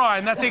it at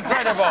Brian. That's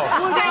incredible.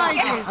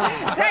 Thank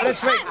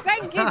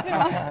you,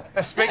 Jemima.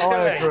 Let's speak to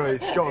I me. agree.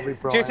 It's got to be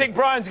Brian. Do you think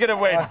Brian's going to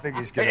win? I think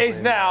he's going to It win.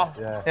 is now.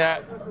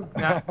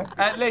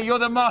 Yeah. Lee, you're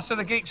the master of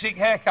the Geek Chic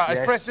haircut. Has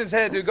Yes. Preston's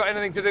hairdo got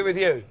anything to do with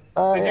you? Did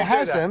you It do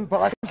hasn't,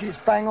 but I think it's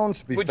bang on,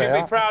 to be Would fair.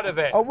 you be proud of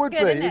it? I would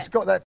Good, be. isn't it? It's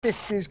got that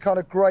 50s kind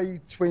of grey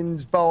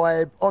twins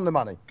vibe on the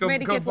money.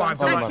 Good vibe.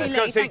 All right, let's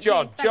go see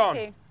John.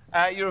 John,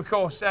 you're, of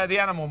course, the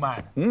Animal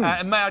Man.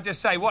 And may I just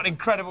say, what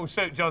incredible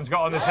suit John's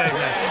got on this evening.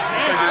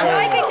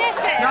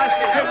 Nice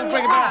to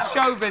bring a bit of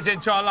showbiz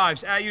into our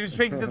lives. You were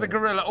speaking to the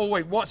gorilla all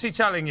week. What's he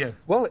telling you?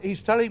 Well,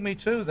 he's telling me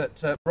too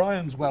that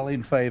Brian's well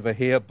in favour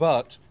here,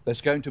 but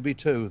there's going to be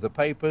 2. The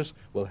papers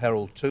will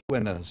herald 2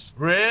 winners.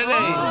 Really?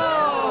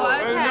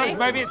 Oh, Who okay. knows?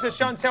 Maybe it's a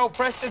Chantel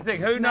Preston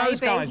thing. Who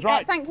knows, Maybe. guys?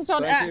 Right. Thank you,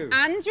 John. Thank you.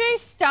 Andrew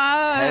Stone.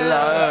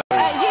 Hello.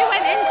 You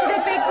went into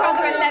the Big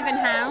Brother 11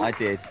 house. I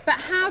did. But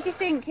how do you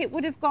think it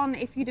would have gone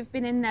if you'd have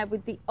been in there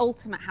with the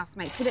ultimate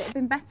housemates? Would it have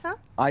been better?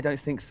 I don't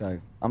think so.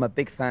 I'm a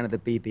big fan of the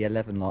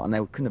BB11 lot, and they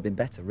couldn't have been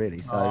better, really.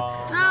 So.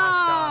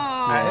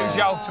 Who's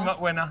your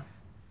ultimate winner?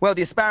 Well,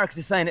 the asparagus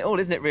is saying it all,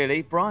 isn't it?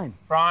 Really, Brian.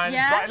 Brian.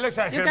 Yeah? Brian, it looks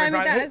like it's You're going to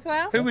be going with Brian. that as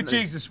well? Who would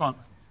Jesus want?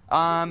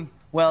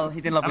 Well,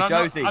 he's in love And with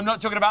Josie. I'm not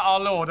talking about our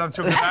Lord. I'm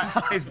talking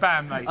about his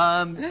bandmate.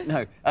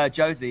 No,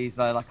 Josie's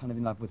like kind of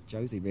in love with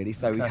Josie, really.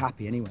 So he's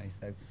happy anyway.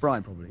 So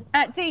Brian probably.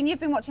 Dean, you've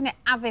been watching it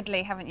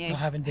avidly, haven't you? I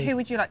have indeed. Who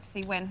would you like to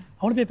see win?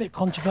 I want to be a bit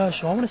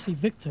controversial. I want to see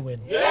Victor win.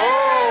 Victor's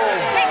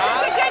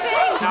a goodie!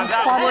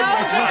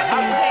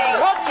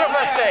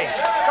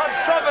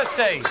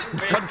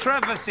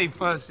 Controversy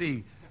first.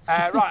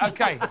 Right,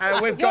 OK.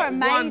 We've You're got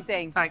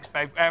amazing. One... Thanks,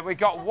 babe. We've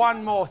got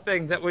one more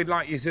thing that we'd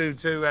like you to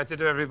do,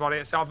 everybody.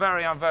 It's our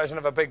very own version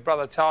of a Big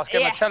Brother task.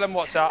 Emma, Yes. tell them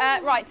what's up.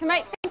 Right, to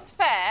make this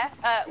fair,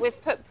 we've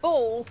put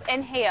balls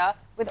in here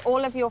with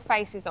all of your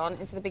faces on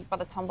into the Big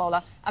Brother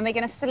tombola, and we're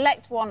going to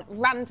select one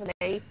randomly,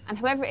 and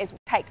whoever it is will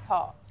take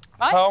part.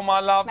 Right? Pearl, my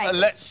love, Amazing.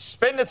 let's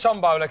spin the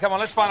tombola. Come on,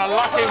 let's find a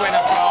lucky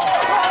winner, Pearl.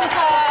 Come on,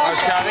 Pearl.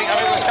 OK, I think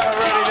we're kind of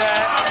ready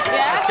there.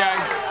 Yeah? OK.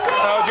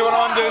 Pearl, do you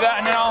want to undo that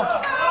and then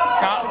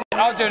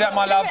I'll do that,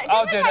 my love.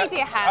 I'll do that. lady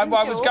a hand,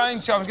 I was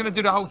George. going to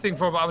do the whole thing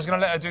for her, but I was going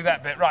to let her do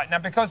that bit. Right, now,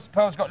 because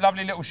Pearl's got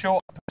lovely little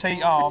short,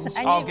 petite arms,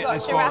 And I'll you've get got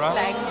this for giraffe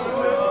her. legs.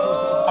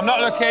 I'm not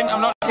looking.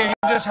 You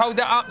just hold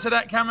that up to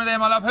that camera there,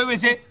 my love. Who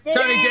is it?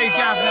 Tony D.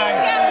 Gaffney.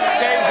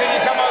 Dean, can you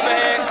come over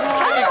here?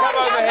 Can you come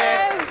over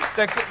here?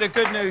 The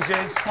good news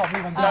is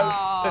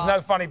there's no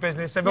funny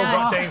business. They've all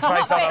got Dean's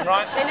face on them,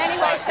 right? In any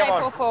way, Right, shape come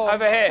on. or form.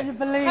 Over here.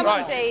 Come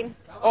on, Dean.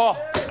 Oh,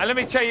 and let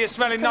me tell you, it's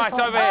smelling nice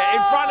over here.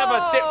 In front of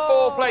us sit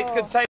 4 plates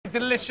containing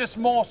delicious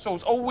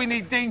morsels. All we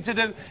need Dean to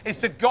do is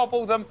to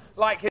gobble them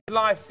like his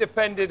life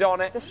depended on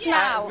it. The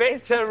smell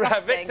is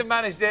disgusting. Victor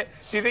managed it.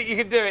 Do you think you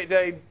can do it,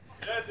 Dean?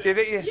 Do you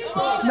think you... The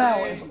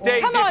smell is Dean, do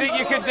you think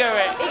you can do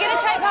it? Are you going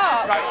to take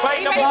part? Right,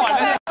 plate number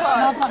 1.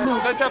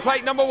 Let's have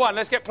plate number 1.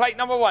 Let's get plate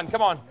number 1.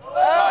 Come on.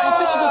 My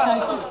fish is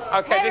okay.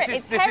 Okay, this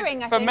It's is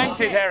herring, I think, fermented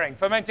isn't it? herring.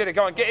 Fermented.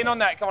 Come on, get in on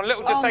that. Come on,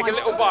 just take a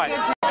little bite.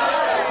 goodness.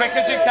 Quick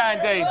as you can,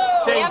 Dean.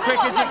 Dean, haven't quick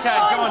got as you much can.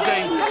 time, Come on,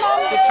 Dean. Dean. Come on.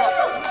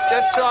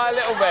 Just try a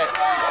little bit.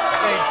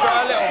 Dean, try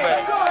a little bit.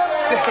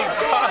 Dean,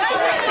 try a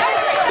little bit.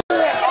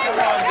 Come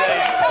on,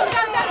 Dean.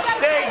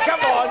 Dean, come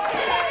on.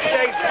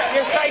 Dean,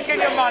 you've taken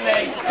your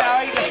money.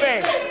 Now eat the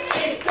fish.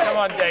 Come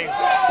on, Dean.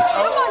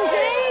 Come on,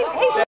 Dean.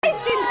 He's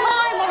wasting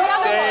time on the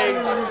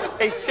other ones.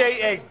 He's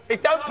cheating.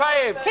 Don't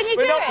pay him. Can you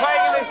We're do not it?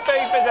 paying him his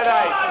FIFA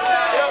today.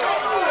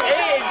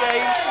 Eating,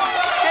 Dean.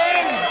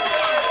 Dean.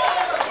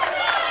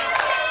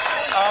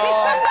 Did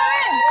some go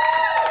in?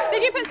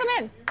 Did you put some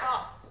in?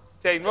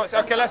 Dean,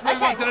 okay, let's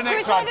move on to the next one. Should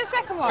we try the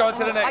second one? Let's go on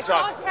to the next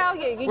one. one. I can't tell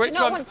you. You Which do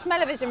not one? want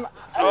smell-o-vision.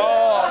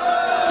 Oh.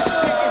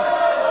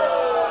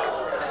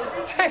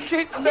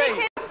 Chicken's feet.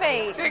 Chicken's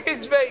feet.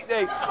 Chicken's feet,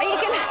 Dean. Are you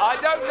gonna? I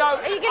don't know.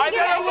 Are you going to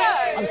give it a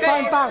go? I'm so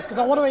embarrassed because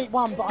I want to eat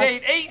one, but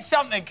Dean, eat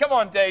something. Come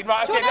on, Dean.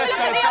 Right, Do you okay, want to let's look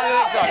go at the to the other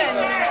next one. options?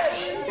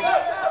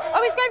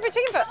 Oh, he's going for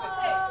chicken foot.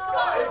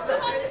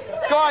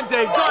 Go on,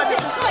 Dean. Go on.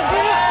 It's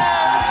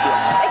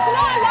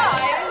not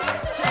alive.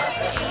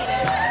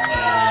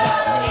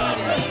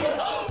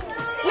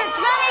 Looks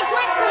very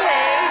gristly.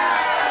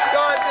 Go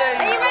on, Dean.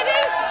 Are you ready?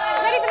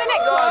 Ready for the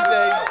next Go on, one?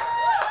 Dean.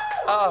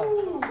 Oh.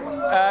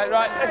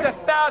 Right, there's a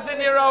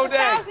 1,000-year-old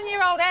egg.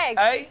 1,000-year-old egg.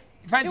 Hey,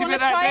 you fancy Do a you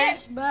bit of wanna try that, it? Dean?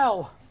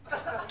 smell.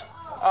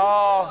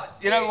 Oh,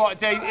 you know what,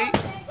 Dean?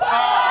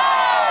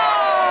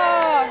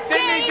 Oh!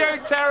 Didn't he do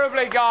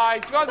terribly,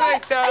 guys? Wasn't he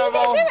terrible?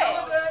 Are you going to do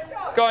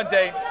it? Go on,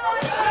 Dean.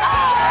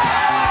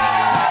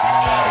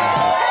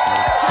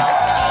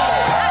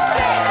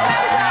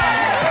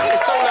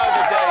 It's all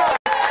over, Dean.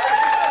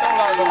 It's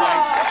all over,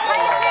 mate.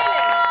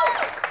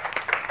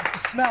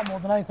 It's the smell more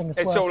than anything.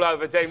 It's all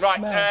over, Dean. Right,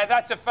 Smell.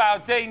 that's a foul.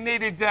 Dean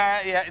needed,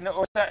 yeah,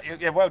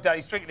 well done.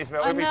 He's drinking his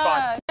milk. He'll be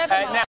fine. Never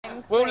Now,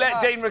 mind, we'll let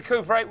sweetheart. Dean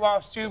recuperate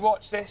whilst you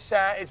watch this.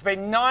 It's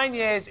been 9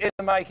 years in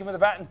the making with the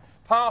baton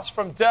passed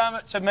from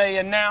Dermot to me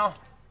and now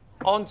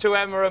on to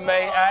Emma and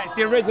me. It's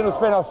the original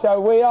spin-off show.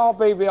 We are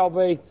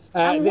BBLB.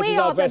 And this we is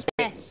our are the best.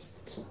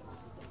 best.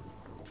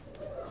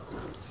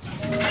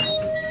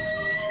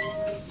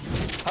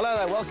 Hello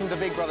there, welcome to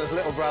Big Brother's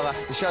Little Brother,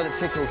 the show that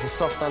tickles the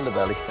soft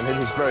underbelly, and it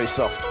is very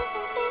soft.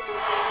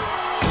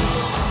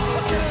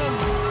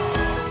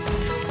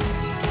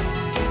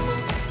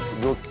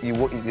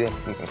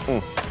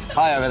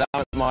 Hi over there,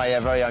 I'm at my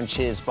very own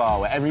Cheers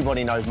bar, where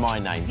everybody knows my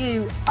name.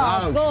 You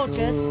are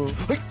gorgeous.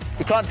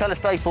 You can't tell us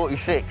day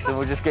 46 and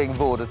we're just getting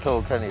bored at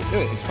all, can you? Do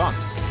it, it's fun.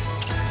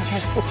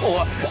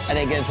 And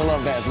it gets a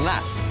lot better than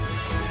that.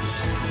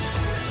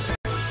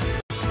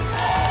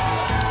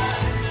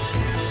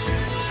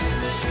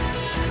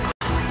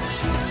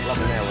 Love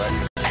the nail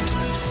work.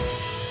 Excellent.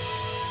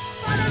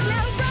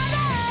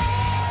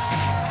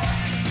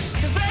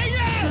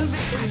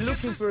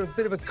 Looking for a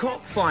bit of a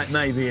cockfight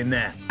maybe in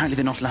there. Apparently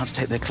they're not allowed to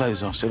take their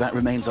clothes off, so that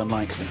remains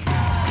unlikely.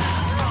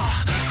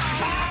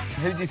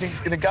 Who do you think's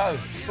going to go?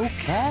 Who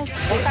cares?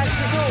 They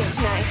fancy George?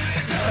 No.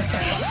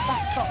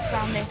 That tops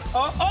round this.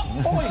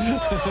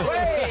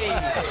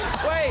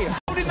 Wait,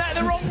 holding that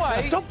the wrong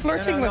way. Stop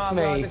flirting with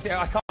me.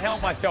 I can't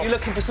help myself. You're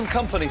looking for some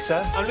company,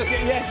 sir? I'm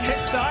looking,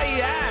 yes, I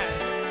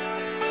am.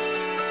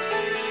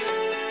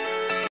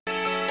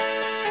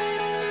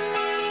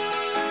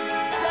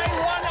 Day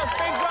one of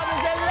Big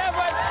Brother's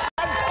 11th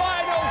and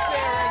final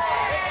series.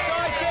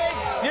 Exciting.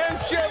 You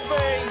should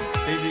be.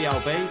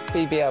 BBLB.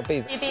 BBLB.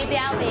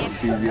 BBLB.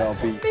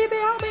 BBLB.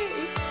 BBLB.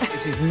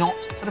 This is not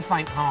for the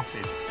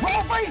faint-hearted.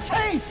 Roll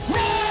BT!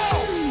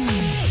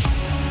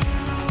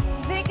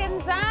 Zig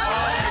and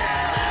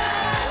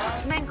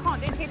zag. Men can't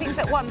do two things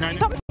at once.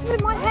 Stop messing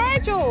with my hair,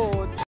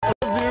 George.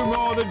 Love you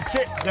more than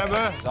chips,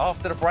 Emma.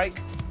 After the break.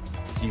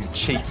 You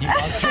cheeky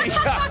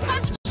cheater.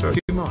 Sorry. Do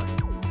you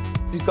mind?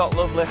 You've got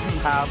lovely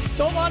hair.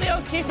 Somebody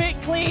will keep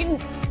it clean.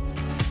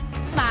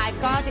 My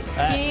God, it's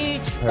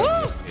huge.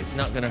 Woo! It's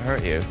not going to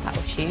hurt you. That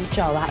was huge,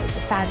 oh, that was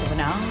the size of an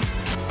arm.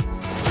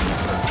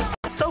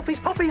 Sophie's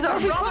puppies are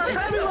Puppies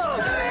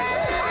everywhere!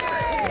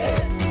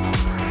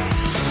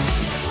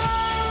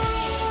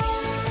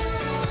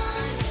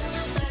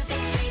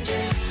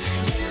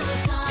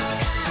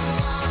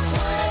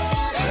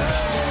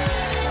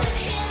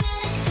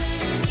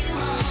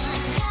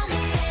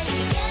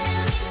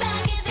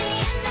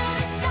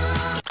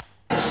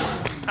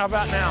 How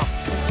about now?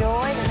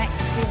 Enjoy the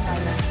next few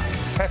moments.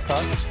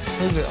 Pepper,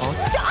 move it on.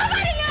 I've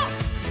had enough!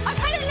 I've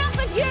had enough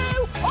of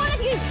you! All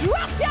of you,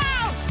 drop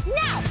down!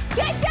 Now,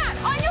 get down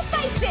on your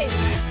faces!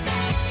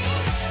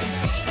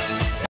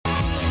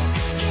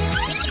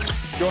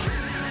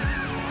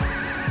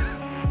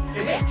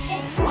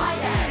 It's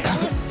Friday.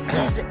 This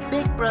is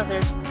Big Brother.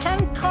 Can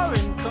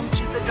Corin come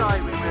to the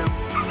diary room?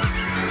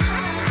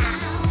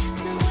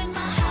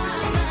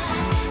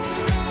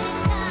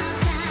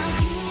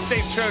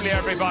 Steve Truly,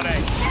 everybody.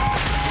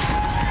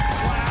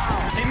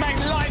 Wow. He made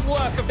light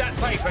work of that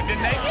paper,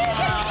 didn't he?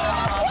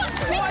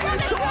 What are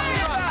you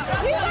talking about?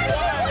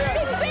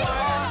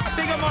 I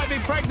think I might be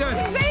pregnant.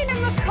 Davina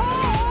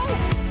McCall!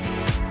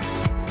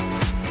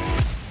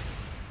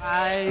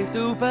 Why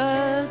do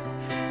birds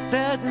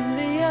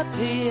suddenly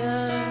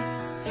appear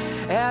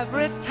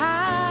every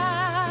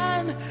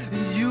time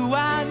you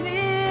are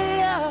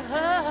near?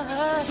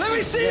 Let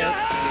me see your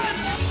hands!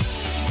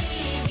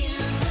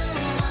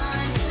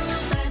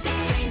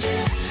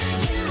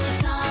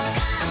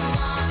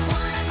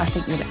 I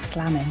think you look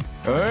slamming.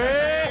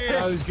 Hey,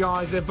 those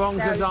guys, they're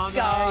bonkers, aren't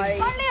they?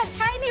 Only a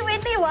tiny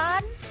windy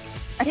one.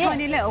 A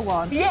tiny little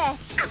one? Yeah.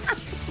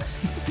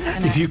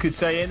 If you could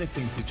say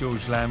anything to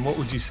George Lamb, what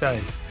would you say?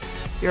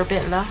 You're a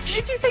bit lush.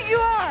 Who do you think you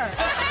are?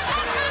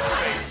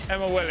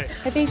 Emma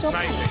Willis. Are these your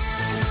Amazing.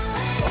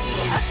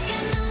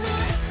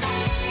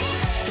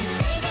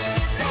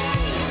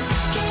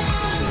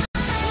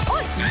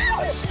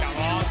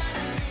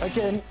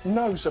 Again,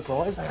 no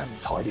surprise, they haven't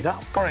tidied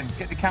up. Orange,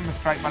 get the camera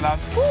straight, my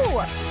love.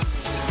 Ooh.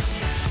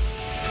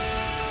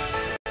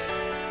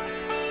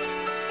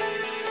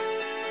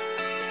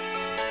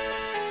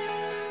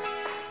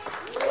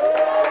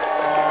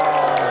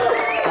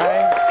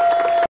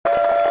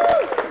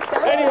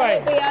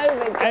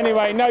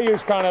 Anyway, no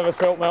use crying over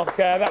spilt milk.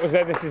 That was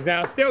there, this is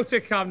now. Still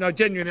to come. No,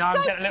 genuinely,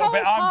 I'm getting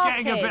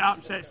a bit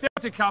upset. Still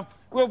to come.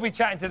 We'll be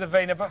chatting to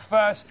Davina, but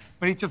first,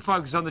 we need to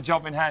focus on the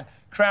job in hand.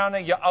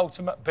 Crowning your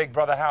ultimate Big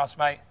Brother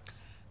housemate.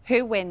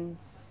 Who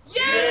wins?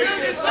 You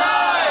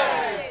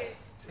decide!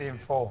 See you in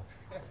 4.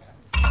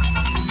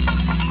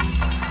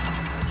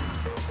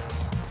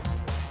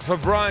 For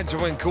Brian to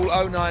win, call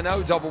 090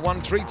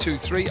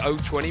 11323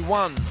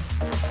 021.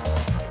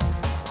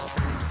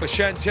 For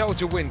Chantel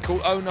to win, call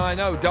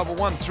 090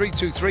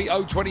 11323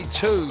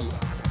 022.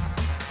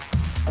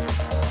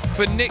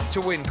 For Nick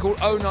to win, call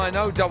 090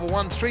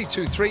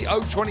 11323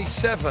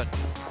 027.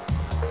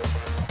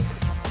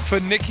 For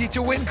Nikki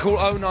to win, call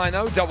 090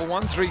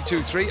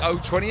 11323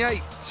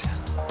 028.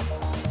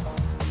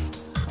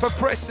 For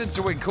Preston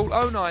to win, call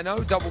 090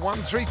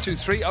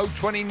 11323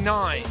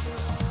 029.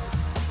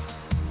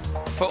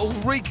 For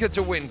Ulrika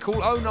to win,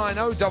 call 090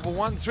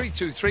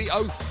 11323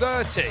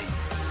 030.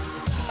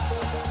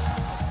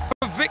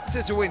 For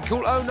Victor to win,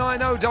 call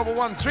 090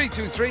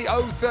 11323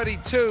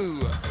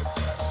 032.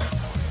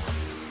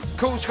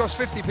 Calls cost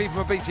 50p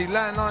from a BT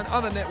landline.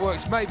 Other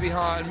networks may be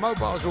higher and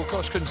mobiles will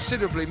cost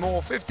considerably more.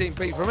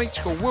 15p from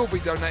each call will be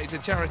donated to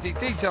charity.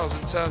 Details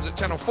and terms at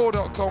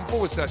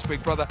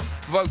channel4.com/Big Brother.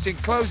 Voting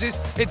closes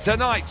in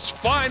tonight's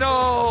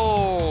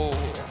final.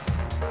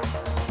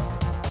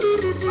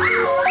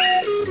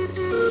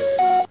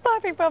 Bye,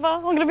 Big Brother.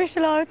 I'm going to miss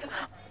you loads.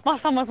 My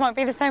summers won't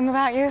be the same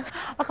without you.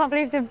 I can't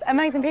believe the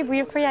amazing people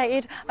you've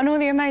created and all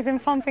the amazing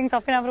fun things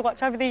I've been able to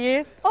watch over the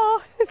years.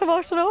 Oh, it's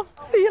emotional.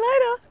 See you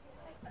later.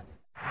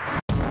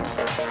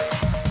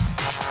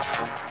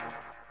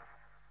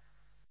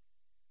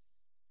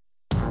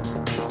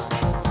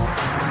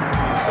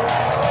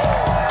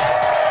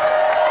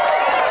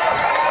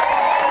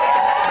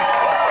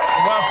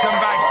 Welcome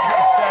back.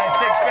 It's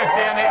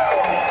 6:50 and it's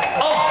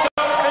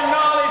Ultimate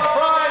Finale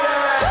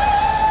Friday.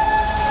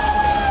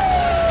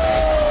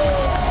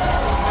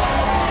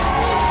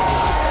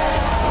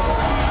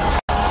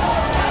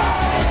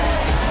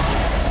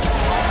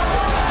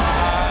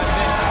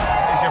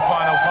 This is your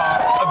final part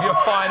of your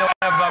final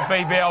ever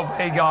BBLP,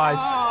 guys.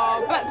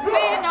 Oh, but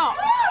fear not.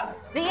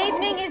 The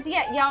evening is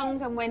yet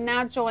young, and we're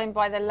now joined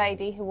by the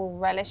lady who will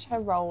relish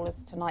her role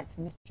as tonight's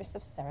Mistress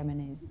of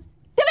Ceremonies,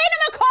 Davina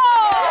McCall!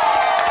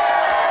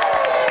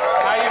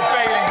 How are you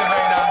feeling,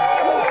 Davina?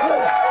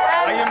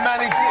 Are you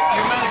managing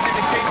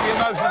to keep the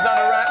emotions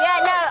under wraps? Yeah,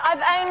 no,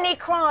 I've only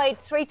cried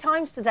 3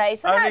 times today,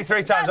 so Only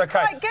 3 times, that's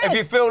okay. quite good. If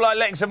you feel like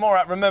letting some more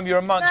out, remember you're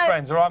amongst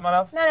friends, all right, my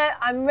love? No,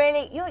 I'm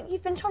really...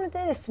 You've been trying to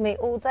do this to me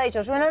all day,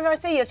 George. Whenever I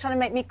see you, you're trying to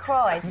make me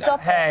cry. Stop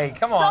it. Hey,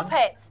 come on. Stop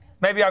it.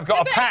 Maybe I've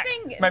got a pact.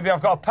 Maybe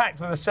I've got a pact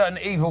with a certain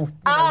evil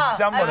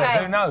somebody. okay.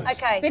 Who knows?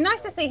 Okay. It'd be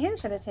nice to see him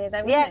shed a tear, though,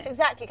 wouldn't Yes, it?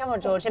 exactly. Come on,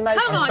 George.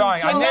 Emotion. Come on, I'm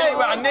trying. I nearly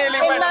went on the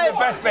Emotion.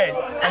 best bits.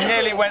 I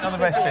nearly went on the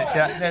best bits,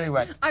 yeah. Nearly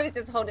went. I was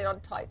just holding on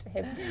tight to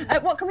him.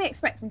 What can we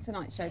expect from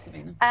tonight's show,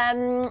 Davina?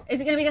 Is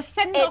it going to be a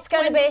send-off? It's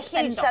going to be a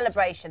huge Send-offs?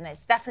 celebration.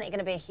 It's definitely going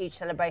to be a huge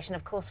celebration.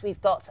 Of course, we've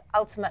got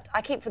ultimate...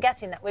 I keep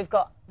forgetting that we've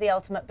got the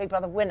ultimate Big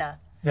Brother winner.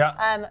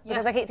 Yeah.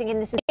 Because I keep thinking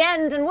this is the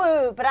end and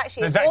woo, but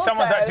actually it's also...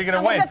 someone's actually going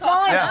to win. It's a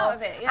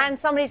final, Yeah. and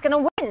somebody's going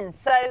to win.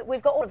 So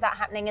we've got all of that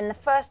happening in the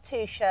first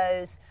 2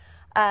 shows.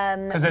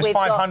 Because there's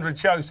 500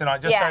 shows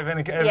tonight, just so if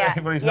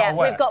anybody's not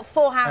aware. We've got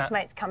 4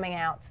 housemates coming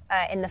out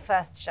in the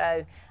first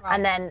show,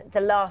 and then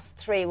the last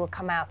 3 will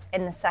come out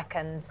in the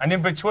second. And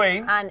in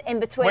between,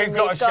 we've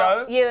got a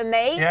show. you and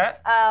me Yeah.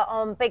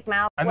 on Big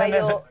Mouth. And where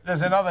then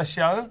there's another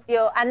show.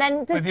 And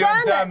then there's with you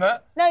and Dermot.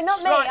 Dermot. No,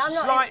 not me. I'm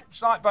not.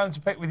 Slight bone to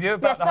pick with you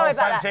about the sorry whole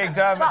about fancying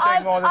that. Dermot But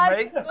doing more than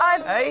me.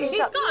 Hey? She's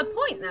got a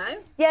point, though.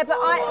 Yeah, but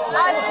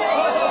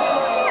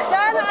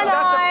Dermot and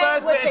That's the I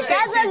first were bit of shit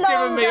together she's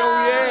given me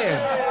all year.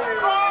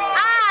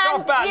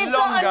 And about you've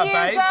longer, got a new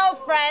babe.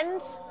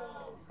 girlfriend.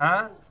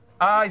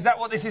 Huh? Is that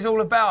what this is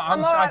all about?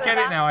 I'm all right I get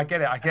with it that. now. I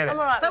get it. I'm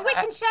all right But we with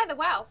can share the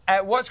wealth.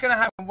 What's going to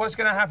happen? What's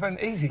going to happen?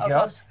 Easy, Oh,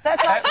 girls. God.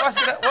 That's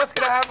What's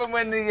going to happen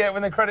when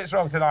the credits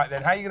roll tonight?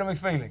 Then, how are you going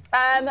to be feeling?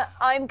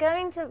 I'm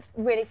going to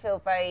really feel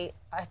very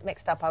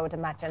mixed up, I would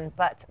imagine.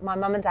 But my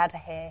mum and dad are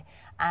here,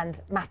 and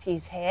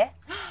Matthew's here,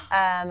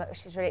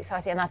 which is really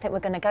exciting. And I think we're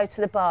going to go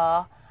to the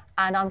bar,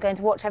 and I'm going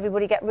to watch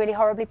everybody get really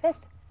horribly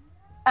pissed.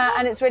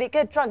 And it's really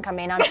good drunk. I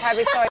mean, I'm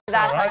terribly sorry for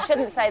that. I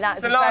shouldn't say that.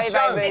 It's a very,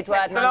 very rude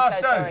word, and I'm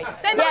so sorry.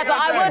 Yeah, but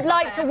I would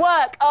like to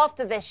work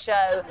after this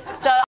show,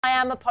 so I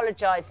am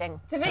apologising.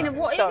 Davina,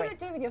 what are you going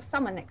to do with your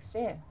summer next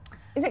year?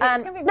 Is it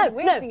it's going to be really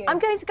weird for you? I'm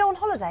going to go on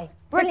holiday.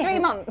 For 3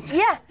 months?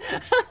 Yeah.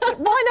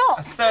 Why not?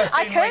 A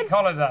 13-week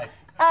holiday.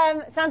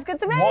 Sounds good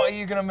to me. What are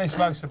you going to miss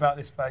most about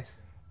this place?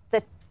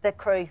 The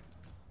crew.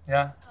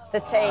 Yeah? The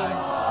team.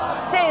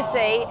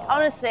 Seriously,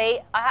 honestly,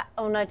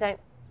 oh no, don't.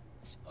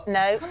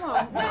 No. Come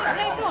on.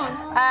 No, go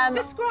on.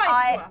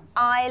 Describe to us.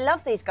 I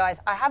love these guys.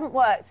 I haven't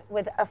worked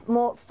with a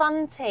more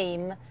fun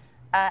team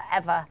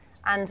ever.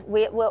 And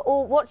we'll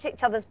all watch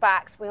each other's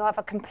backs. We'll have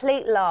a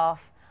complete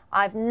laugh.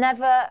 I've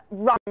never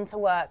run to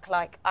work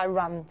like I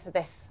run to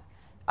this.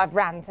 I've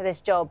ran to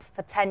this job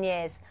for 10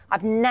 years.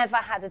 I've never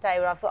had a day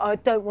where I've thought, oh, I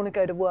don't want to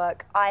go to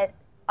work. I've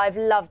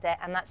loved it,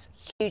 and that's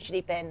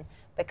hugely been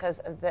because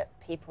of the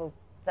people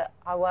that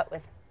I work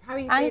with. How are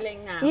you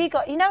feeling now? You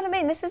know what I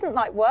mean? This isn't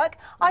like work.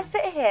 I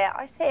sit here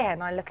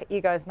and I look at you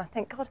guys and I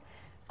think, God,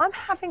 I'm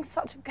having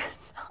such a good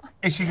time.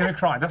 Is she going to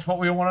cry? That's what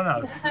we all want to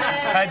know.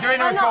 Doreen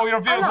Nicole, you're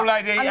a beautiful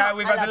lady.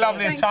 We've had the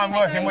loveliest time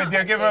working with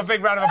you. Give her a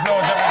big round of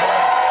applause,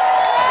 everybody.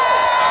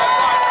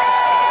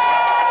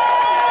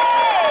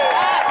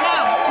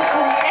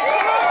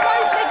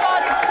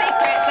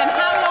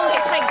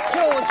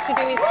 To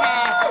do his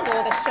hair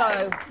for the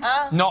show.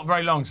 Not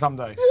very long some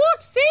days.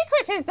 What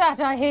secret is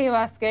that, I hear you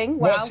asking?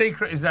 Well, what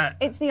secret is that?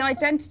 It's the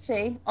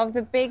identity of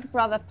the Big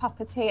Brother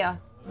puppeteer,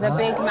 the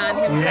big man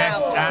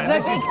himself, the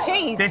big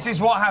cheese. This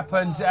is what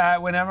happened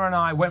when Emma and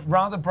I went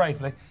rather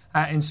bravely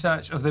in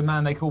search of the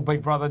man they call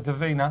Big Brother,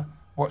 Davina.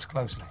 Watch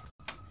closely.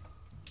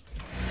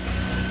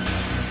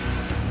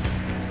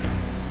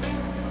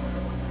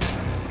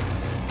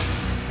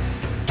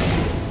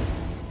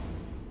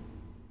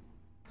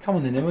 Come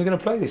on then, we're going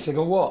to play this. I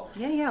go, what?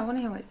 Yeah, I want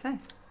to hear what it says.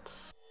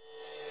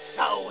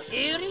 So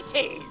here it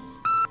is,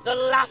 the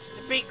last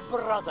Big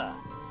Brother.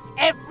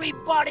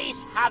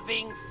 Everybody's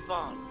having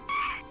fun.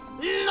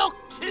 Look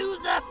to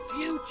the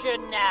future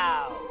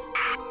now.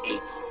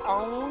 It's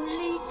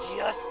only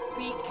just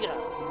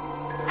begun.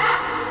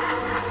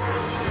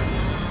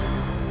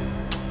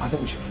 I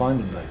think we should find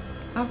him, babe.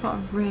 I've got a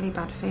really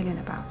bad feeling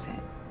about it.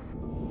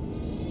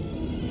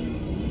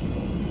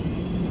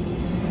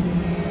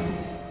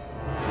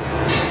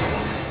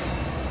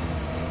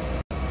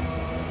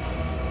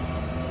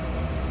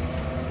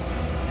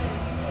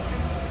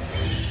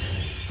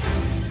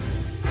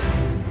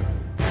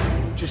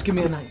 Just give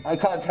me a name. I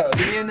can't tell you.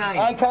 Give me a name.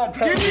 I can't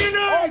tell you. Give me a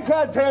name. I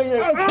can't tell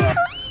you.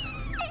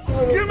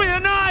 Give me a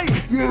name.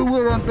 You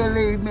wouldn't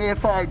believe me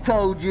if I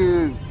told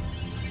you.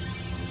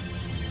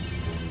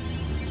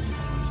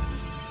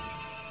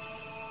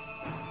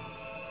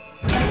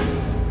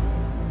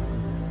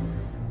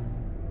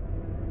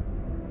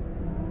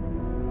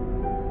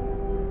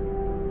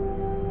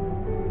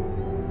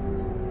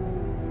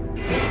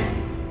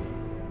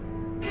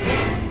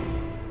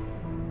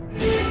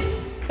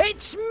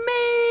 It's me!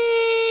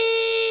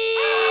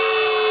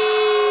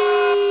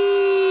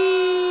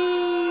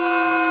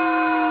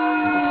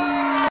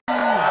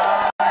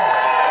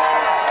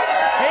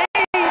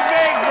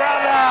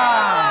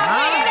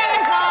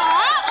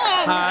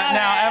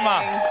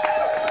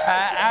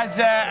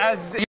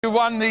 As you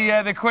won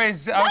the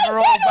quiz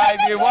overall, babe,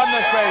 you won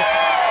the quiz.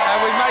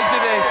 We made you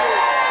this.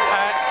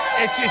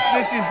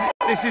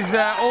 This is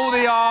all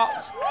the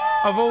art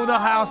of all the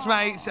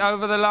housemates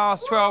over the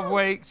last 12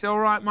 weeks. All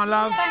right, my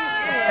love? Thank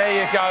you. There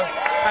you go.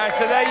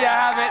 So there you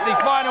have it, the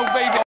final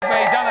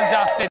BBB, done and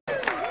dusted.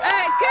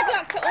 Good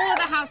luck to all of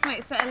the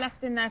housemates that are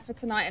left in there for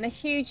tonight, and a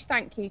huge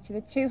thank you to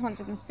the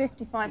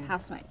 255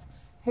 housemates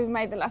who've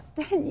made the last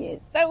 10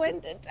 years so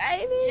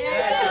entertaining.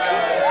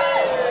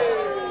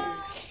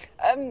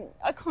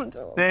 I can't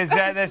do it.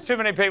 There's too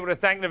many people to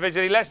thank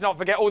individually. Let's not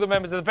forget all the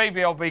members of the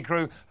BBLB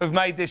crew who've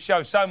made this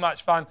show so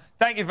much fun.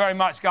 Thank you very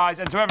much, guys.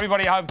 And to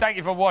everybody at home, thank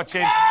you for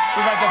watching. We've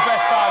had the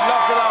best time.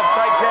 Lots of love.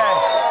 Take care.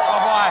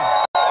 Bye-bye.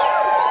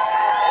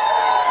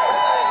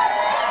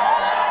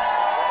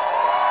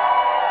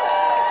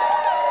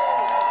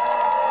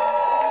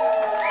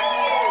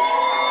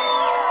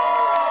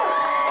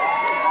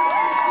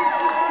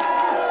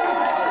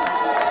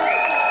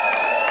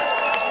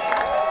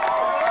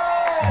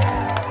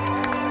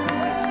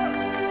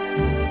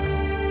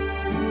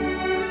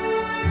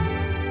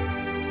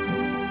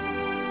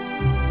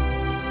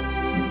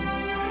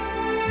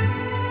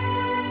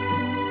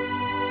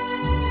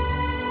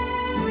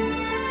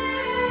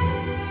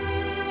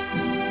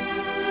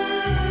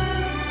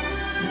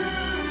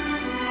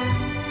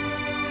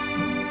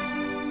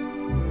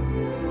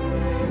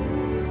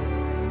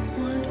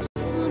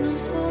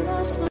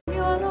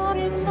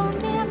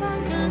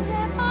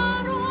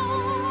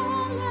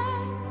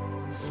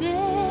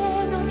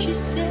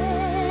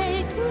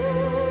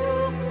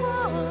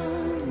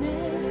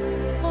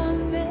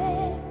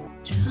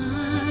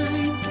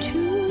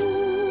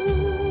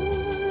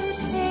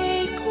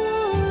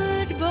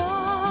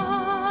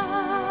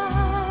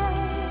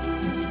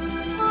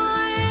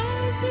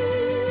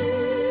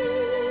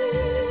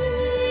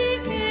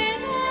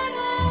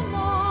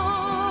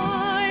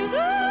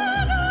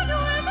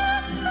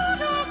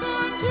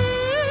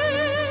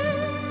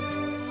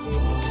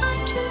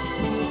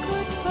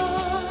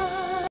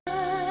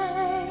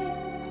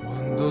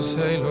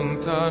 sei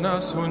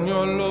lontana,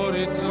 sogno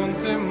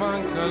all'orizzonte,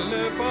 manca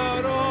le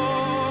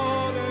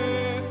parole.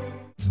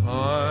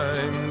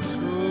 Time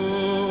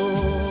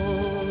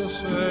to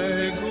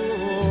say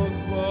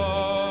goodbye.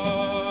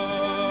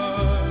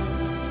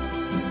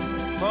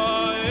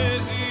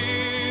 Paesi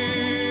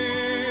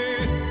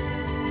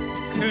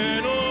che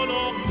non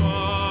ho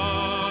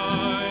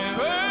mai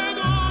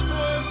veduto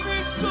e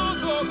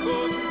vissuto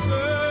con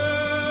te.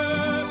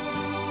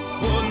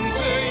 Con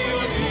te io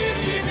li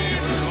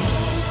rivivrò,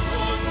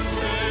 con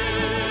te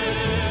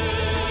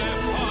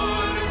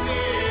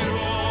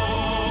partirò.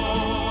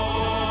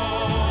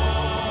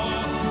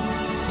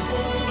 Su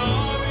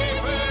navi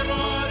per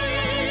mari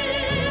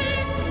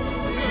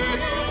che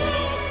io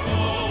lo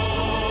so,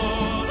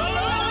 non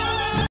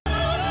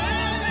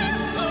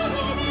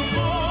esistono più.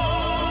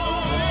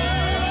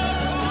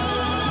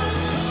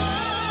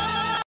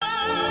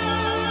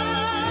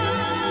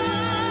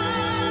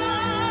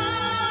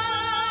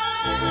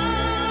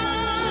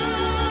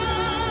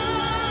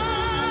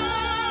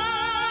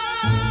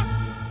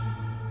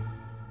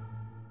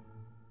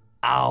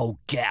 Oh,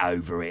 get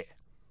over it.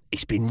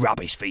 It's been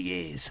rubbish for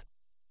years.